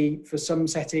might be for some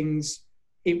settings,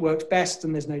 it works best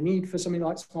and there's no need for something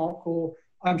like SmartCore.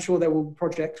 I'm sure there will be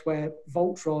projects where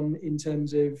Voltron, in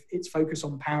terms of its focus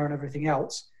on power and everything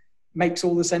else, makes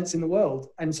all the sense in the world.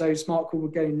 And so SmartCore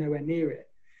would go nowhere near it.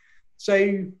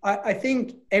 So I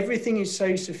think everything is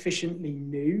so sufficiently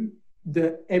new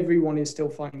that everyone is still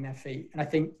finding their feet. And I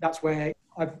think that's where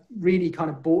I've really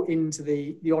kind of bought into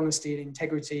the honesty and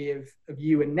integrity of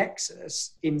you and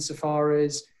Nexus, insofar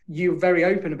as you're very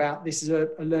open about this is a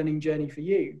learning journey for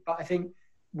you. But I think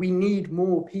we need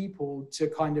more people to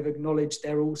kind of acknowledge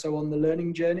they're also on the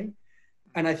learning journey.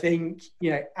 And I think,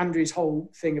 Andrew's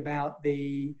whole thing about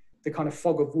the kind of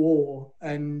fog of war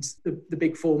and the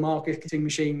big four marketing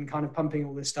machine kind of pumping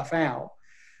all this stuff out.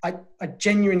 I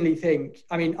genuinely think,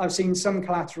 I've seen some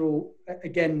collateral,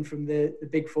 again, from the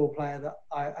big four player that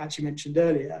I actually mentioned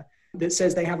earlier, that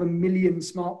says they have 1 million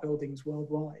smart buildings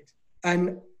worldwide.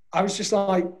 And I was just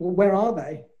like, well, where are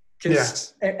they?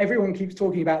 Because everyone keeps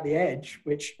talking about the Edge,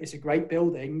 which is a great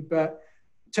building, but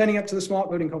turning up to the Smart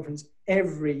Building Conference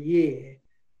every year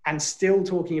and still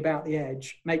talking about the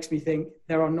Edge makes me think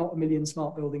there are not 1 million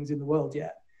smart buildings in the world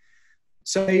yet.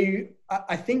 So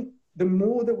I think the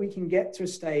more that we can get to a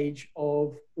stage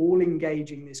of all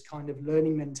engaging this kind of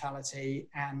learning mentality,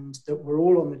 and that we're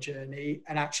all on the journey,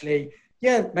 and actually,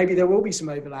 maybe there will be some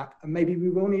overlap, and maybe we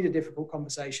will need a difficult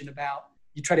conversation about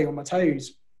you treading on my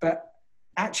toes. But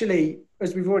actually,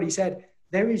 as we've already said,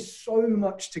 there is so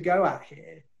much to go at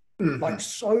here, like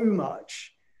so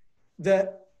much,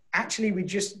 that actually we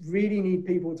just really need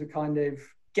people to kind of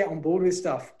get on board with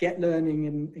stuff, get learning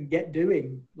and get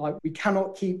doing. Like, we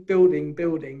cannot keep building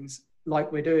buildings like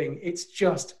we're doing. It's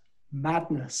just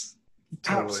madness.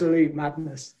 Totally. Absolute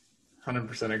madness.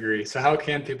 100% agree. So how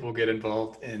can people get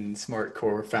involved in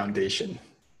SmartCore Foundation?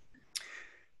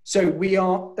 So we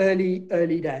are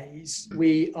early days.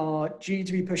 We are due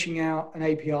to be pushing out an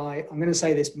API. I'm going to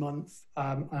say this month.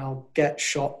 I'll get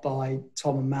shot by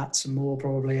Tom and Matt some more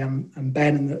probably, and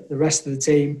Ben and the rest of the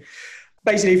team.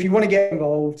 Basically, if you want to get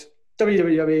involved,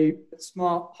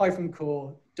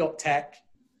 www.smart-core.tech.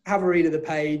 Have a read of the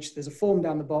page. There's a form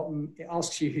down the bottom. It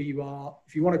asks you who you are.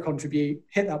 If you want to contribute,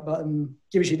 hit that button,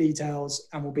 give us your details,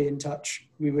 and we'll be in touch.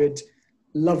 We would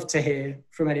love to hear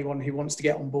from anyone who wants to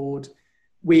get on board.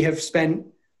 We have spent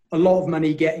a lot of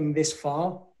money getting this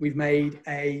far. We've made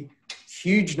a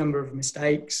huge number of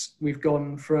mistakes. We've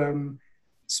gone from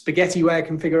spaghettiware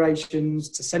configurations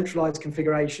to centralized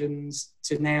configurations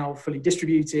to now fully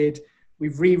distributed.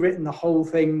 We've rewritten the whole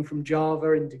thing from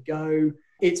Java into Go.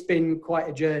 It's been quite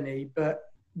a journey, but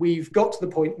we've got to the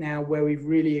point now where we've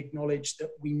really acknowledged that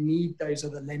we need those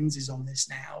other lenses on this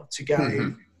now to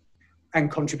go and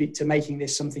contribute to making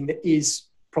this something that is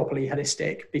properly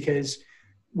holistic, because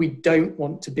we don't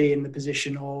want to be in the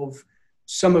position of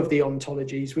some of the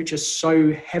ontologies, which are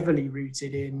so heavily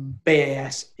rooted in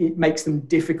BAS. It makes them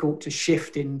difficult to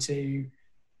shift into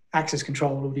access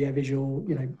control, audio, visual,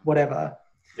 whatever.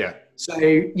 Yeah. So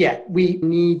we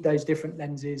need those different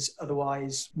lenses.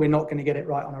 Otherwise, we're not going to get it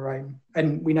right on our own.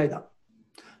 And we know that.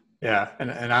 Yeah.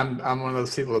 And I'm one of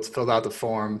those people that's filled out the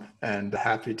form and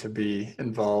happy to be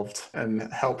involved and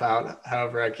help out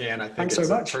however I can. I think Thanks it's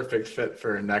so a much. perfect fit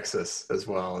for Nexus as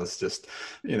well. It's just,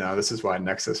 this is why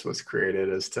Nexus was created,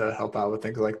 is to help out with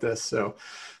things like this. So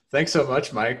thanks so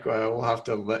much, Mike. We'll have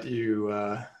to let you,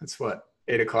 it's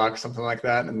 8:00, something like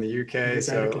that in the UK. It's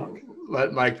so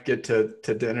let Mike get to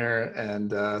dinner,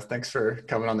 and thanks for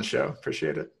coming on the show.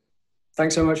 Appreciate it.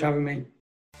 Thanks so much for having me.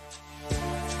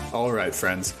 All right,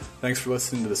 friends. Thanks for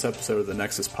listening to this episode of the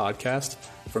Nexus Podcast.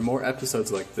 For more episodes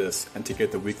like this and to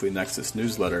get the weekly Nexus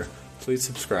newsletter, please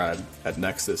subscribe at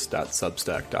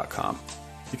nexus.substack.com.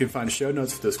 You can find show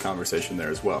notes for this conversation there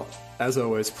as well. As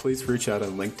always, please reach out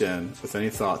on LinkedIn with any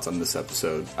thoughts on this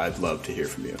episode. I'd love to hear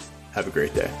from you. Have a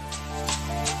great day.